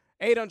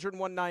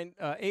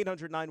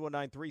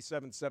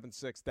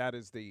 800-919-3776. That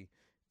is the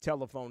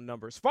telephone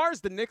number. As far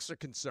as the Knicks are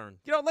concerned,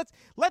 you know,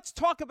 let's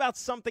talk about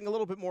something a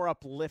little bit more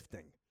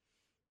uplifting,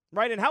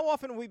 right? And how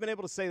often have we been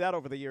able to say that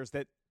over the years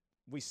that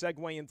we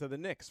segue into the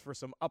Knicks for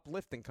some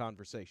uplifting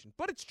conversation?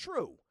 But it's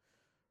true,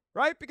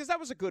 right? Because that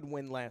was a good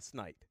win last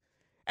night.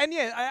 And,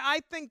 yeah, I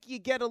think you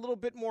get a little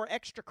bit more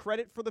extra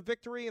credit for the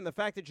victory and the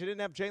fact that you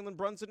didn't have Jalen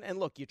Brunson. And,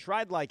 look, you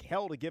tried like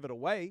hell to give it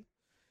away.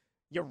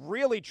 You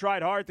really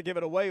tried hard to give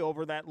it away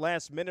over that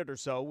last minute or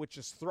so, which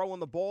is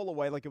throwing the ball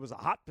away like it was a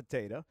hot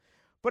potato.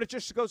 But it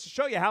just goes to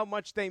show you how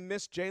much they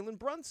miss Jalen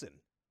Brunson.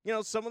 You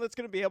know, someone that's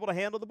going to be able to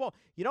handle the ball.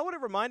 You know what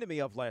it reminded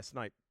me of last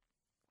night?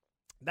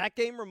 That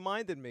game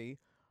reminded me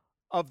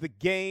of the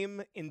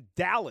game in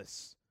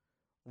Dallas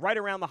right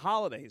around the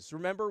holidays.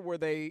 Remember where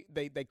they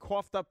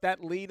coughed up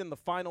that lead in the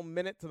final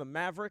minute to the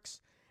Mavericks,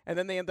 and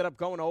then they ended up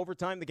going to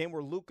overtime, the game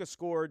where Luka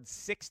scored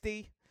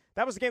 60?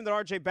 That was the game that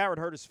R.J. Barrett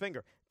hurt his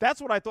finger.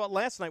 That's what I thought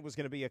last night was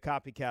going to be a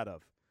copycat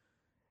of.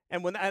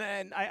 And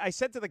I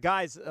said to the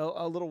guys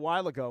a little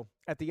while ago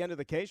at the end of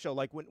the K-Show,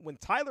 like when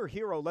Tyler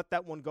Hero let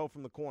that one go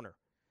from the corner,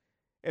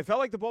 it felt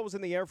like the ball was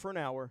in the air for an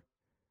hour.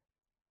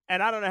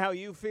 And I don't know how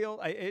you feel.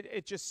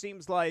 It just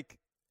seems like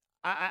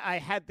I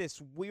had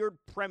this weird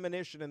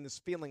premonition and this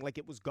feeling like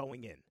it was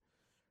going in.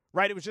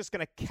 Right? It was just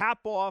going to cap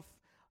off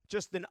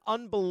just an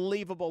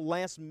unbelievable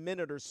last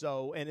minute or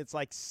so, and it's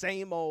like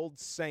same old,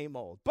 same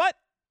old. But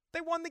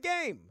they won the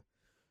game,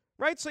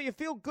 right? So you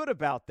feel good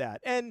about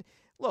that. And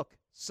look,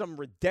 some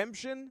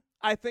redemption,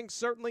 I think,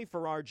 certainly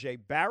for R.J.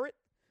 Barrett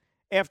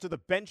after the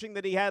benching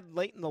that he had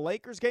late in the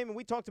Lakers game. And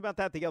we talked about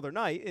that the other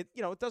night.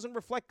 It doesn't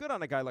reflect good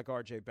on a guy like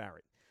R.J.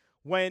 Barrett.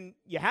 When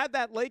you had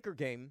that Laker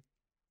game,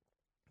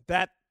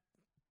 that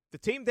the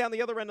team down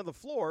the other end of the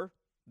floor,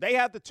 they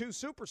had the two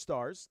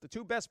superstars, the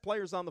two best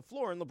players on the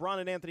floor, in LeBron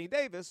and Anthony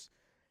Davis,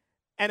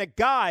 and a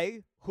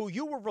guy who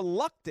you were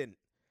reluctant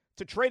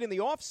to trade in the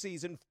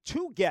offseason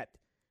to get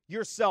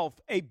yourself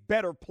a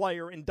better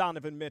player in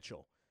Donovan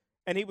Mitchell.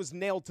 And he was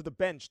nailed to the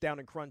bench down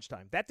in crunch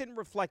time. That didn't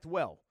reflect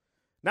well,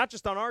 not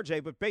just on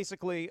RJ, but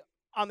basically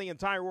on the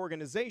entire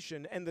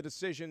organization and the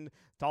decision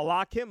to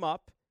lock him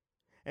up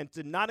and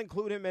to not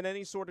include him in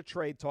any sort of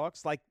trade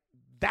talks. Like,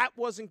 that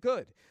wasn't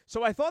good.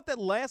 So I thought that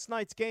last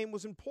night's game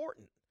was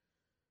important.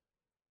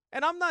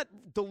 And I'm not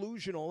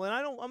delusional, and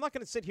I'm not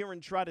going to sit here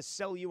and try to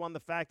sell you on the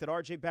fact that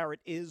R.J. Barrett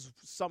is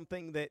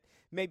something that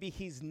maybe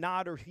he's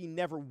not or he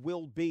never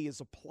will be as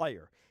a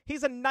player.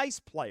 He's a nice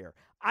player.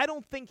 I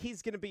don't think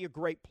he's going to be a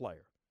great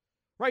player,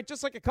 right?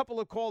 Just like a couple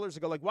of callers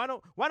ago, like why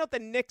don't the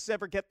Knicks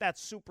ever get that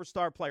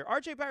superstar player?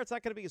 R.J. Barrett's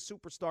not going to be a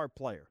superstar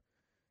player.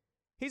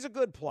 He's a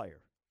good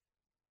player.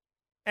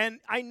 And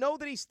I know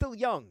that he's still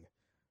young,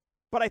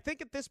 but I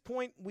think at this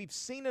point we've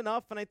seen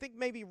enough, and I think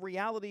maybe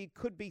reality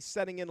could be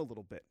setting in a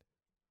little bit.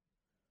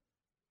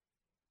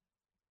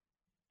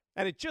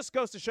 And it just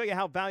goes to show you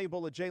how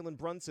valuable a Jalen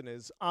Brunson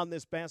is on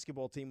this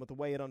basketball team with the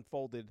way it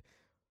unfolded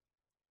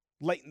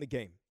late in the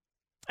game.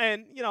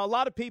 And, a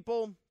lot of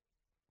people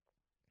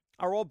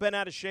are all bent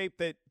out of shape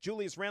that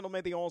Julius Randle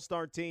made the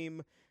All-Star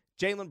team,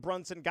 Jalen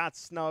Brunson got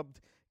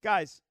snubbed.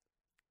 Guys,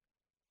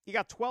 you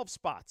got 12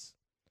 spots.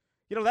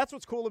 That's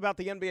what's cool about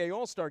the NBA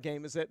All-Star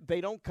game is that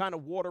they don't kind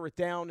of water it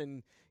down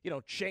and,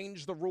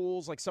 change the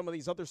rules like some of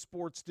these other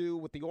sports do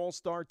with the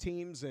All-Star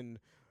teams. And,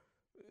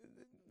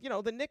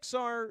 the Knicks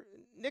are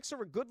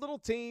a good little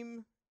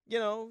team.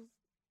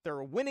 They're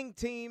a winning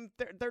team.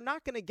 They're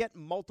not going to get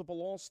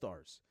multiple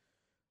All-Stars.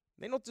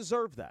 They don't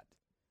deserve that.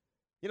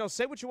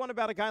 Say what you want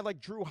about a guy like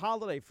Drew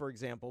Holiday, for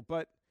example,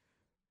 but,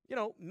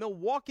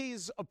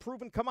 Milwaukee's a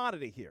proven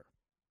commodity here.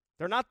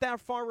 They're not that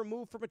far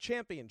removed from a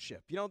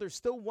championship. They're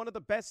still one of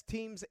the best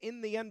teams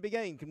in the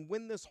NBA and can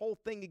win this whole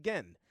thing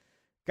again.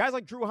 Guys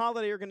like Drew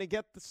Holiday are going to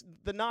get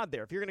the nod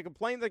there. If you're going to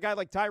complain that a guy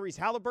like Tyrese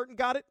Halliburton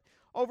got it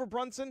over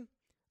Brunson,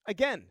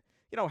 again,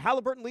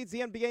 Halliburton leads the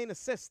NBA in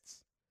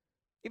assists.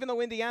 Even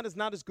though Indiana's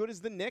not as good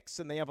as the Knicks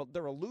and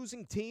they're a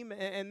losing team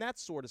and that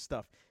sort of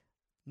stuff,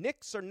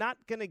 Knicks are not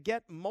going to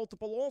get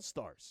multiple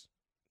All-Stars.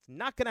 It's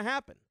not going to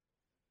happen.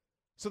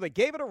 So they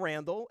gave it to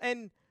Randle,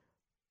 and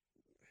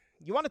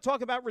you want to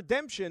talk about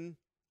redemption,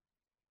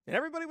 and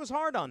everybody was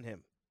hard on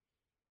him.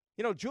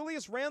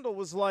 Julius Randle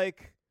was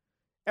like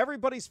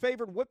everybody's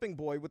favorite whipping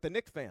boy with the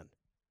Knicks fan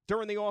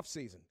during the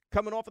offseason,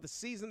 coming off of the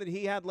season that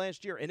he had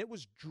last year, and it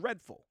was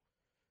dreadful.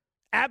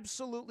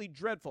 Absolutely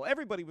dreadful.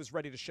 Everybody was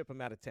ready to ship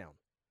him out of town.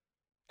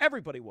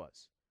 Everybody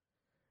was.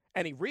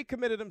 And he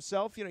recommitted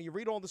himself. You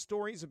read all the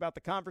stories about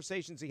the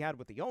conversations he had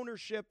with the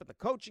ownership and the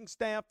coaching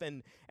staff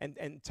and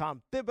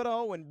Tom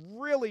Thibodeau,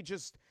 and really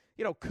just,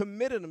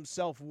 committed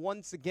himself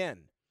once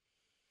again.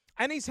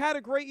 And he's had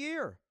a great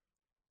year.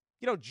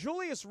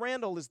 Julius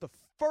Randle is the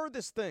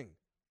furthest thing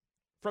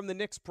from the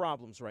Knicks'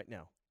 problems right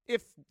now.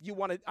 If you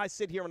want to, I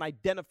sit here and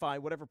identify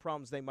whatever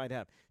problems they might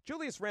have.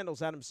 Julius Randle's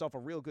had himself a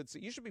real good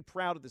season. You should be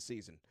proud of the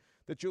season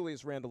that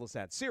Julius Randle has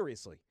had.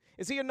 Seriously.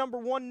 Is he a number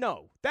one?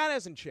 No. That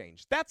hasn't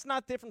changed. That's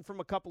not different from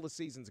a couple of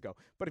seasons ago.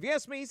 But if you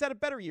ask me, he's had a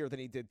better year than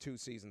he did 2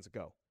 seasons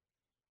ago.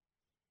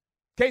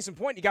 Case in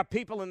point, you got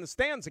people in the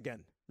stands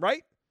again,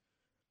 right?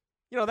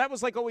 That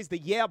was like always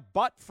the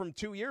but from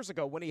 2 years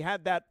ago when he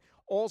had that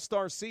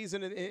all-star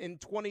season in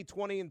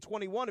 2020 and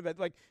 21 of it.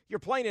 Like, you're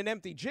playing in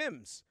empty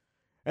gyms.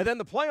 And then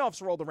the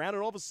playoffs rolled around,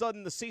 and all of a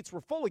sudden the seats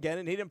were full again,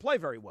 and he didn't play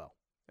very well.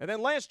 And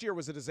then last year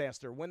was a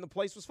disaster when the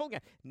place was full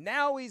again.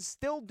 Now he's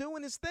still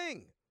doing his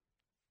thing.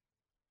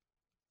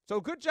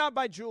 So good job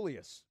by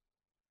Julius.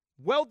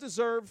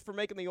 Well-deserved for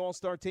making the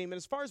All-Star team. And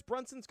as far as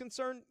Brunson's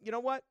concerned, you know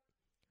what?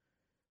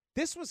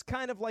 This was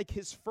kind of like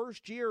his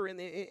first year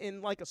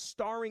in like a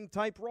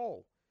starring-type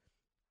role.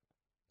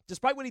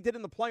 Despite what he did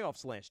in the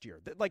playoffs last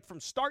year. Like, from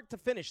start to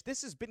finish,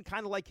 this has been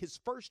kind of like his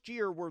first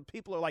year where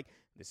people are like,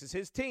 this is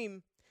his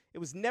team. It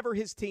was never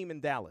his team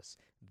in Dallas.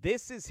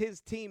 This is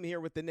his team here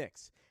with the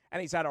Knicks.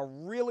 And he's had a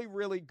really,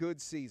 really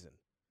good season.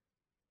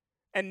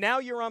 And now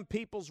you're on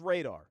people's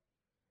radar.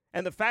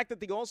 And the fact that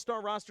the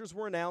All-Star rosters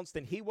were announced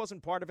and he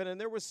wasn't part of it, and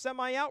there was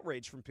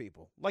semi-outrage from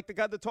people. Like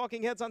the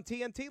talking heads on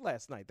TNT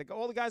last night.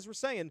 All the guys were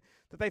saying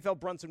that they felt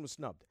Brunson was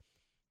snubbed.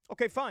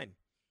 Okay, fine.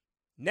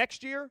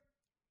 Next year,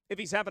 if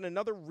he's having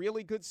another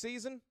really good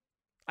season,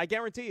 I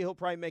guarantee you he'll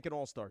probably make an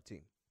All-Star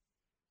team.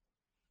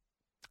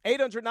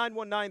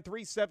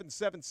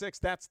 800-919-3776.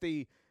 That's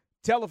the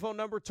telephone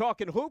number.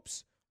 Talking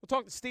hoops. We'll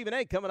talk to Stephen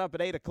A. coming up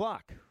at 8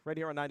 o'clock right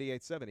here on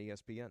 98.7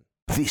 ESPN.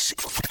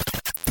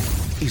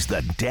 is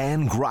the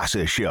Dan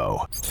Graca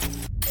Show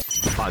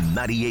on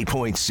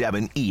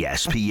 98.7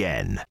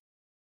 ESPN.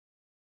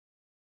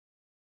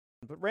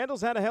 But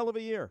Randall's had a hell of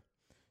a year.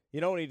 You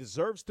know, and he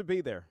deserves to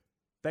be there.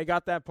 They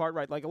got that part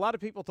right. Like, a lot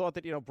of people thought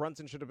that,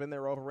 Brunson should have been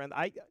there over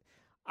Randall.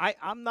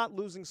 I'm not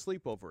losing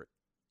sleep over it.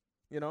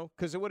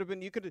 Because it would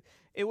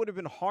have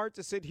been hard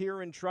to sit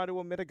here and try to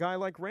omit a guy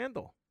like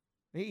Randall.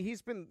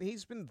 He's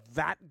been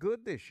that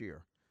good this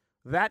year,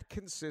 that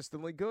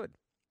consistently good.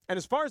 And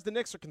as far as the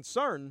Knicks are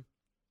concerned,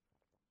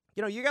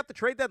 you got the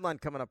trade deadline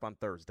coming up on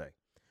Thursday.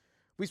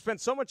 We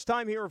spent so much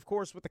time here, of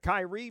course, with the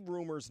Kyrie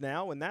rumors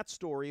now and that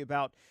story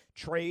about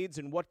trades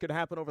and what could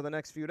happen over the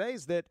next few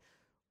days that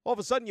all of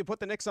a sudden you put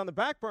the Knicks on the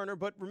back burner.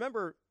 But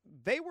remember,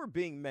 they were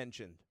being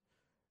mentioned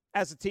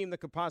as a team that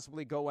could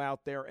possibly go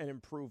out there and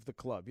improve the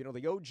club. The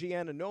OG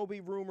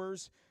Anunoby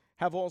rumors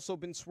have also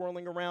been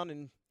swirling around,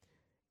 and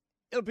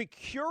it'll be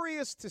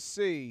curious to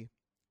see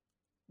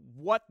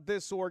what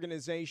this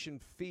organization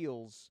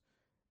feels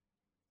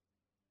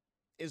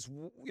is,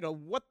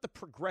 what the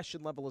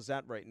progression level is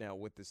at right now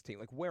with this team.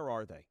 Like, where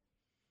are they?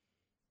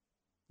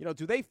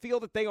 Do they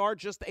feel that they are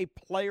just a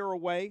player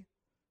away?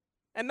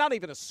 And not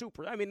even a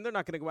super. I mean, they're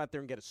not going to go out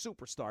there and get a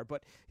superstar.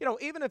 But,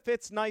 even if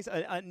it's nice,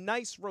 a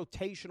nice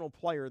rotational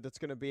player that's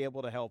going to be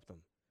able to help them,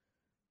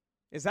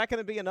 is that going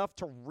to be enough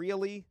to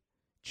really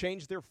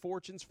change their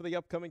fortunes for the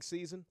upcoming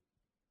season?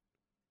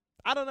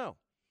 I don't know.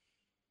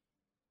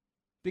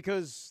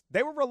 Because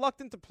they were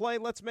reluctant to play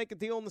let's make a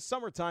deal in the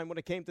summertime when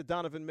it came to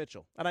Donovan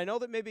Mitchell. And I know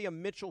that maybe a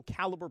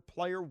Mitchell-caliber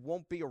player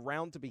won't be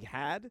around to be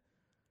had.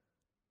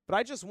 But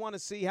I just want to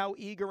see how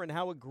eager and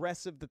how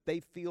aggressive that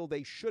they feel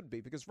they should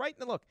be. Because right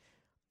now, look,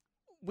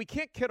 we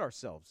can't kid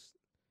ourselves.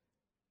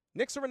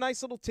 Knicks are a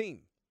nice little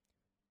team.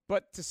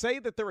 But to say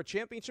that they're a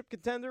championship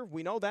contender,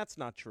 we know that's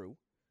not true.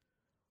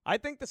 I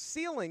think the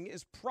ceiling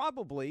is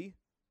probably,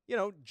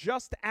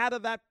 just out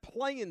of that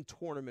play-in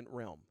tournament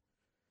realm.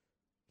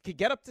 Could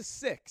get up to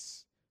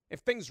 6 if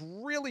things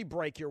really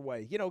break your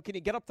way. Can you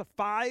get up to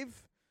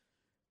 5?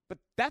 But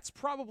that's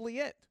probably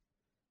it.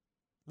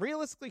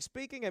 Realistically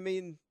speaking, I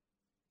mean,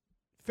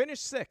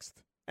 finish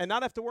 6th and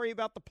not have to worry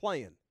about the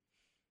play-in.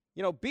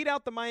 Beat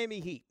out the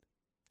Miami Heat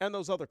and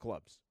those other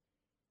clubs.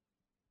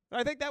 And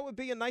I think that would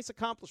be a nice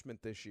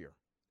accomplishment this year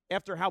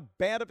after how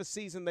bad of a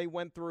season they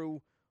went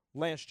through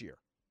last year.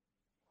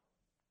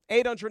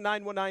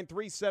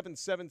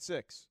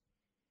 800-919-3776.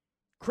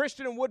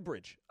 Christian and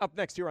Woodbridge up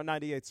next here on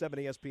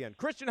 98.7 ESPN.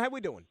 Christian, how we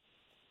doing?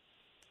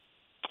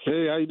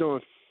 Hey, how you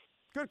doing?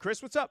 Good,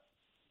 Chris. What's up?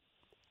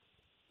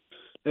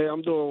 Hey,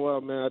 I'm doing well,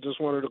 man. I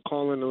just wanted to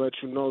call in to let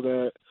you know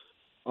that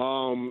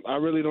I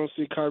really don't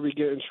see Kyrie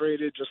getting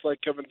traded, just like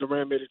Kevin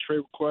Durant made a trade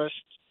request.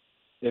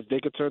 If they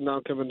could turn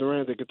down Kevin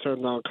Durant, they could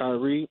turn down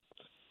Kyrie.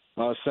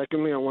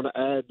 Secondly, I want to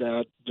add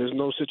that there's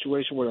no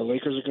situation where the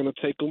Lakers are going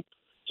to take them.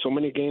 So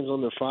many games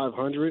under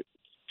 500.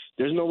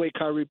 There's no way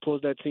Kyrie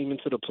pulls that team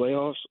into the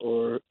playoffs,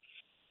 or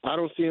I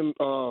don't see him.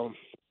 I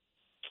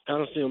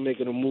don't see him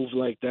making a move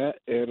like that,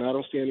 and I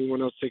don't see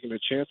anyone else taking a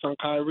chance on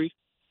Kyrie.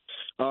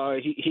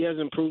 He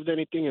hasn't proved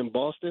anything in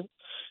Boston,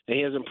 and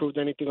he hasn't proved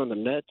anything on the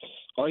Nets.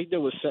 All he did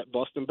was set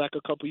Boston back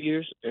a couple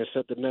years and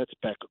set the Nets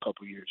back a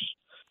couple years.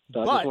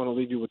 So I just want to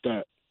leave you with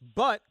that.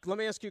 But let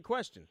me ask you a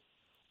question.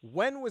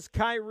 When was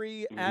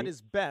Kyrie at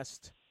his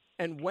best,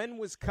 and when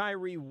was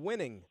Kyrie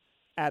winning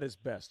at his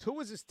best? Who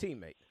was his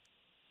teammate?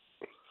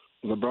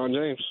 LeBron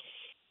James.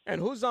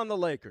 And who's on the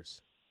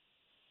Lakers?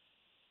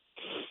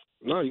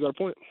 No, you got a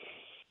point.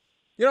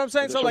 You know what I'm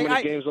saying? There's so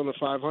many games under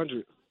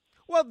 500.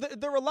 Well,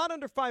 there are a lot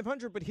under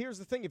 500, but here's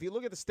the thing. If you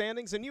look at the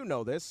standings, and you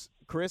know this,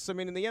 Chris, I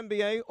mean, in the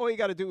NBA, all you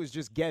got to do is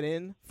just get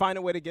in, find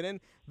a way to get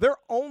in. They're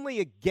only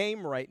a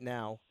game right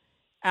now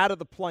out of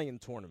the play-in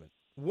tournament.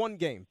 One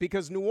game.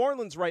 Because New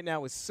Orleans right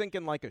now is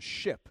sinking like a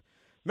ship.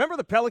 Remember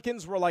the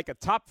Pelicans were like a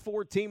top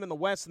 4 team in the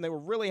West, and they were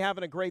really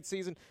having a great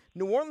season?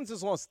 New Orleans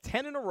has lost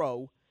 10 in a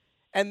row,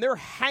 and they're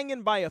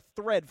hanging by a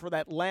thread for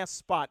that last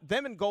spot,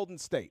 them and Golden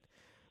State.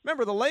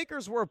 Remember, the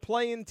Lakers were a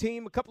play-in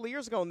team a couple of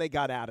years ago, and they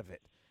got out of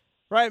it.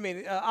 Right? I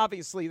mean,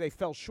 obviously they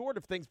fell short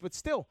of things, but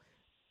still,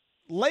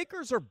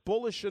 Lakers are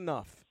bullish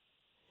enough,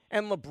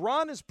 and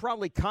LeBron is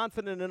probably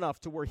confident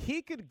enough to where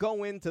he could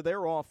go into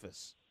their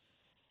office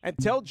and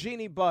tell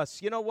Jeannie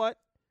Buss, you know what?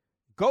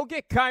 Go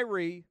get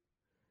Kyrie.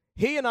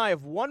 He and I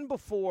have won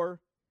before.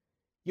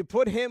 You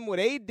put him with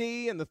AD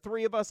and the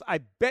three of us, I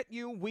bet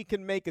you we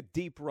can make a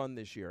deep run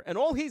this year. And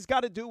all he's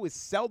got to do is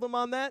sell them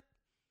on that,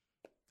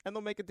 and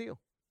they'll make a deal.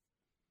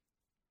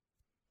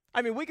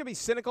 I mean, we can be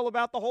cynical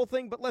about the whole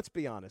thing, but let's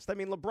be honest. I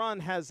mean,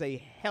 LeBron has a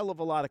hell of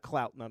a lot of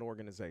clout in that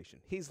organization.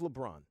 He's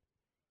LeBron.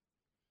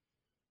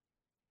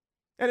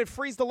 And it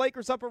frees the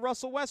Lakers up at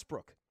Russell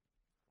Westbrook.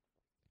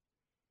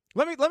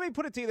 Let me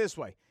put it to you this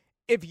way.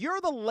 If you're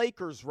the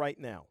Lakers right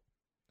now,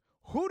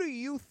 who do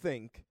you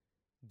think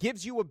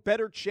gives you a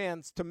better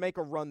chance to make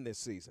a run this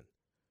season?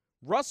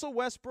 Russell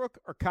Westbrook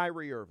or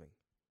Kyrie Irving?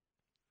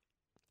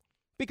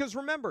 Because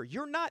remember,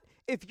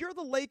 if you're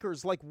the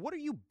Lakers, like, what are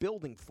you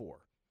building for?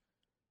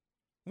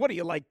 What are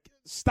you, like,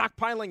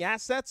 stockpiling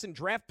assets and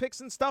draft picks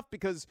and stuff?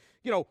 Because,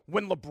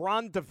 when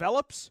LeBron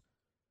develops,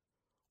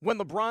 when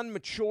LeBron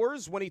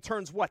matures, when he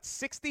turns,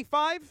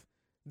 65?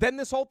 Then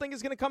this whole thing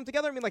is going to come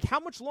together? I mean, like, how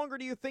much longer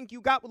do you think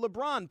you got with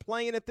LeBron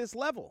playing at this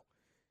level?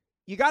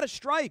 You got to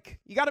strike.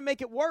 You got to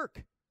make it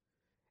work.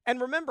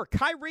 And remember,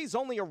 Kyrie's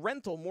only a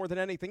rental more than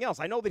anything else.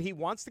 I know that he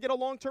wants to get a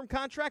long-term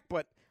contract,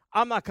 but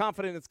I'm not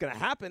confident it's going to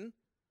happen.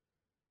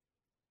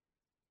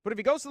 But if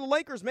he goes to the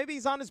Lakers, maybe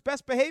he's on his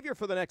best behavior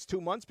for the next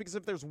 2 months, because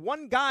if there's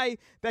one guy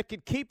that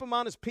could keep him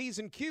on his P's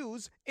and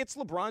Q's, it's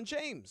LeBron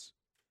James.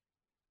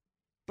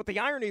 But the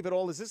irony of it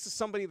all is this is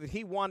somebody that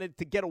he wanted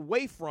to get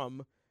away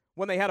from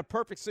when they had a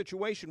perfect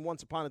situation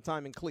once upon a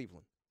time in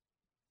Cleveland.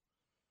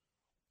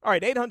 All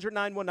right,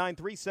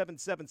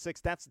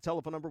 800-919-3776. That's the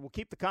telephone number. We'll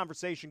keep the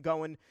conversation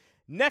going.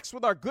 Next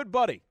with our good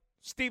buddy,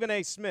 Stephen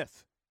A.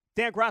 Smith.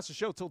 Dan Graca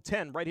Show till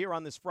 10 right here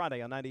on this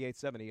Friday on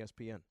 98.7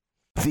 ESPN.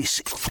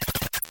 This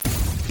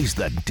is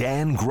the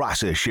Dan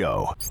Graca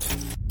Show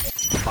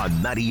on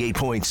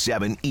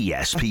 98.7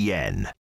 ESPN.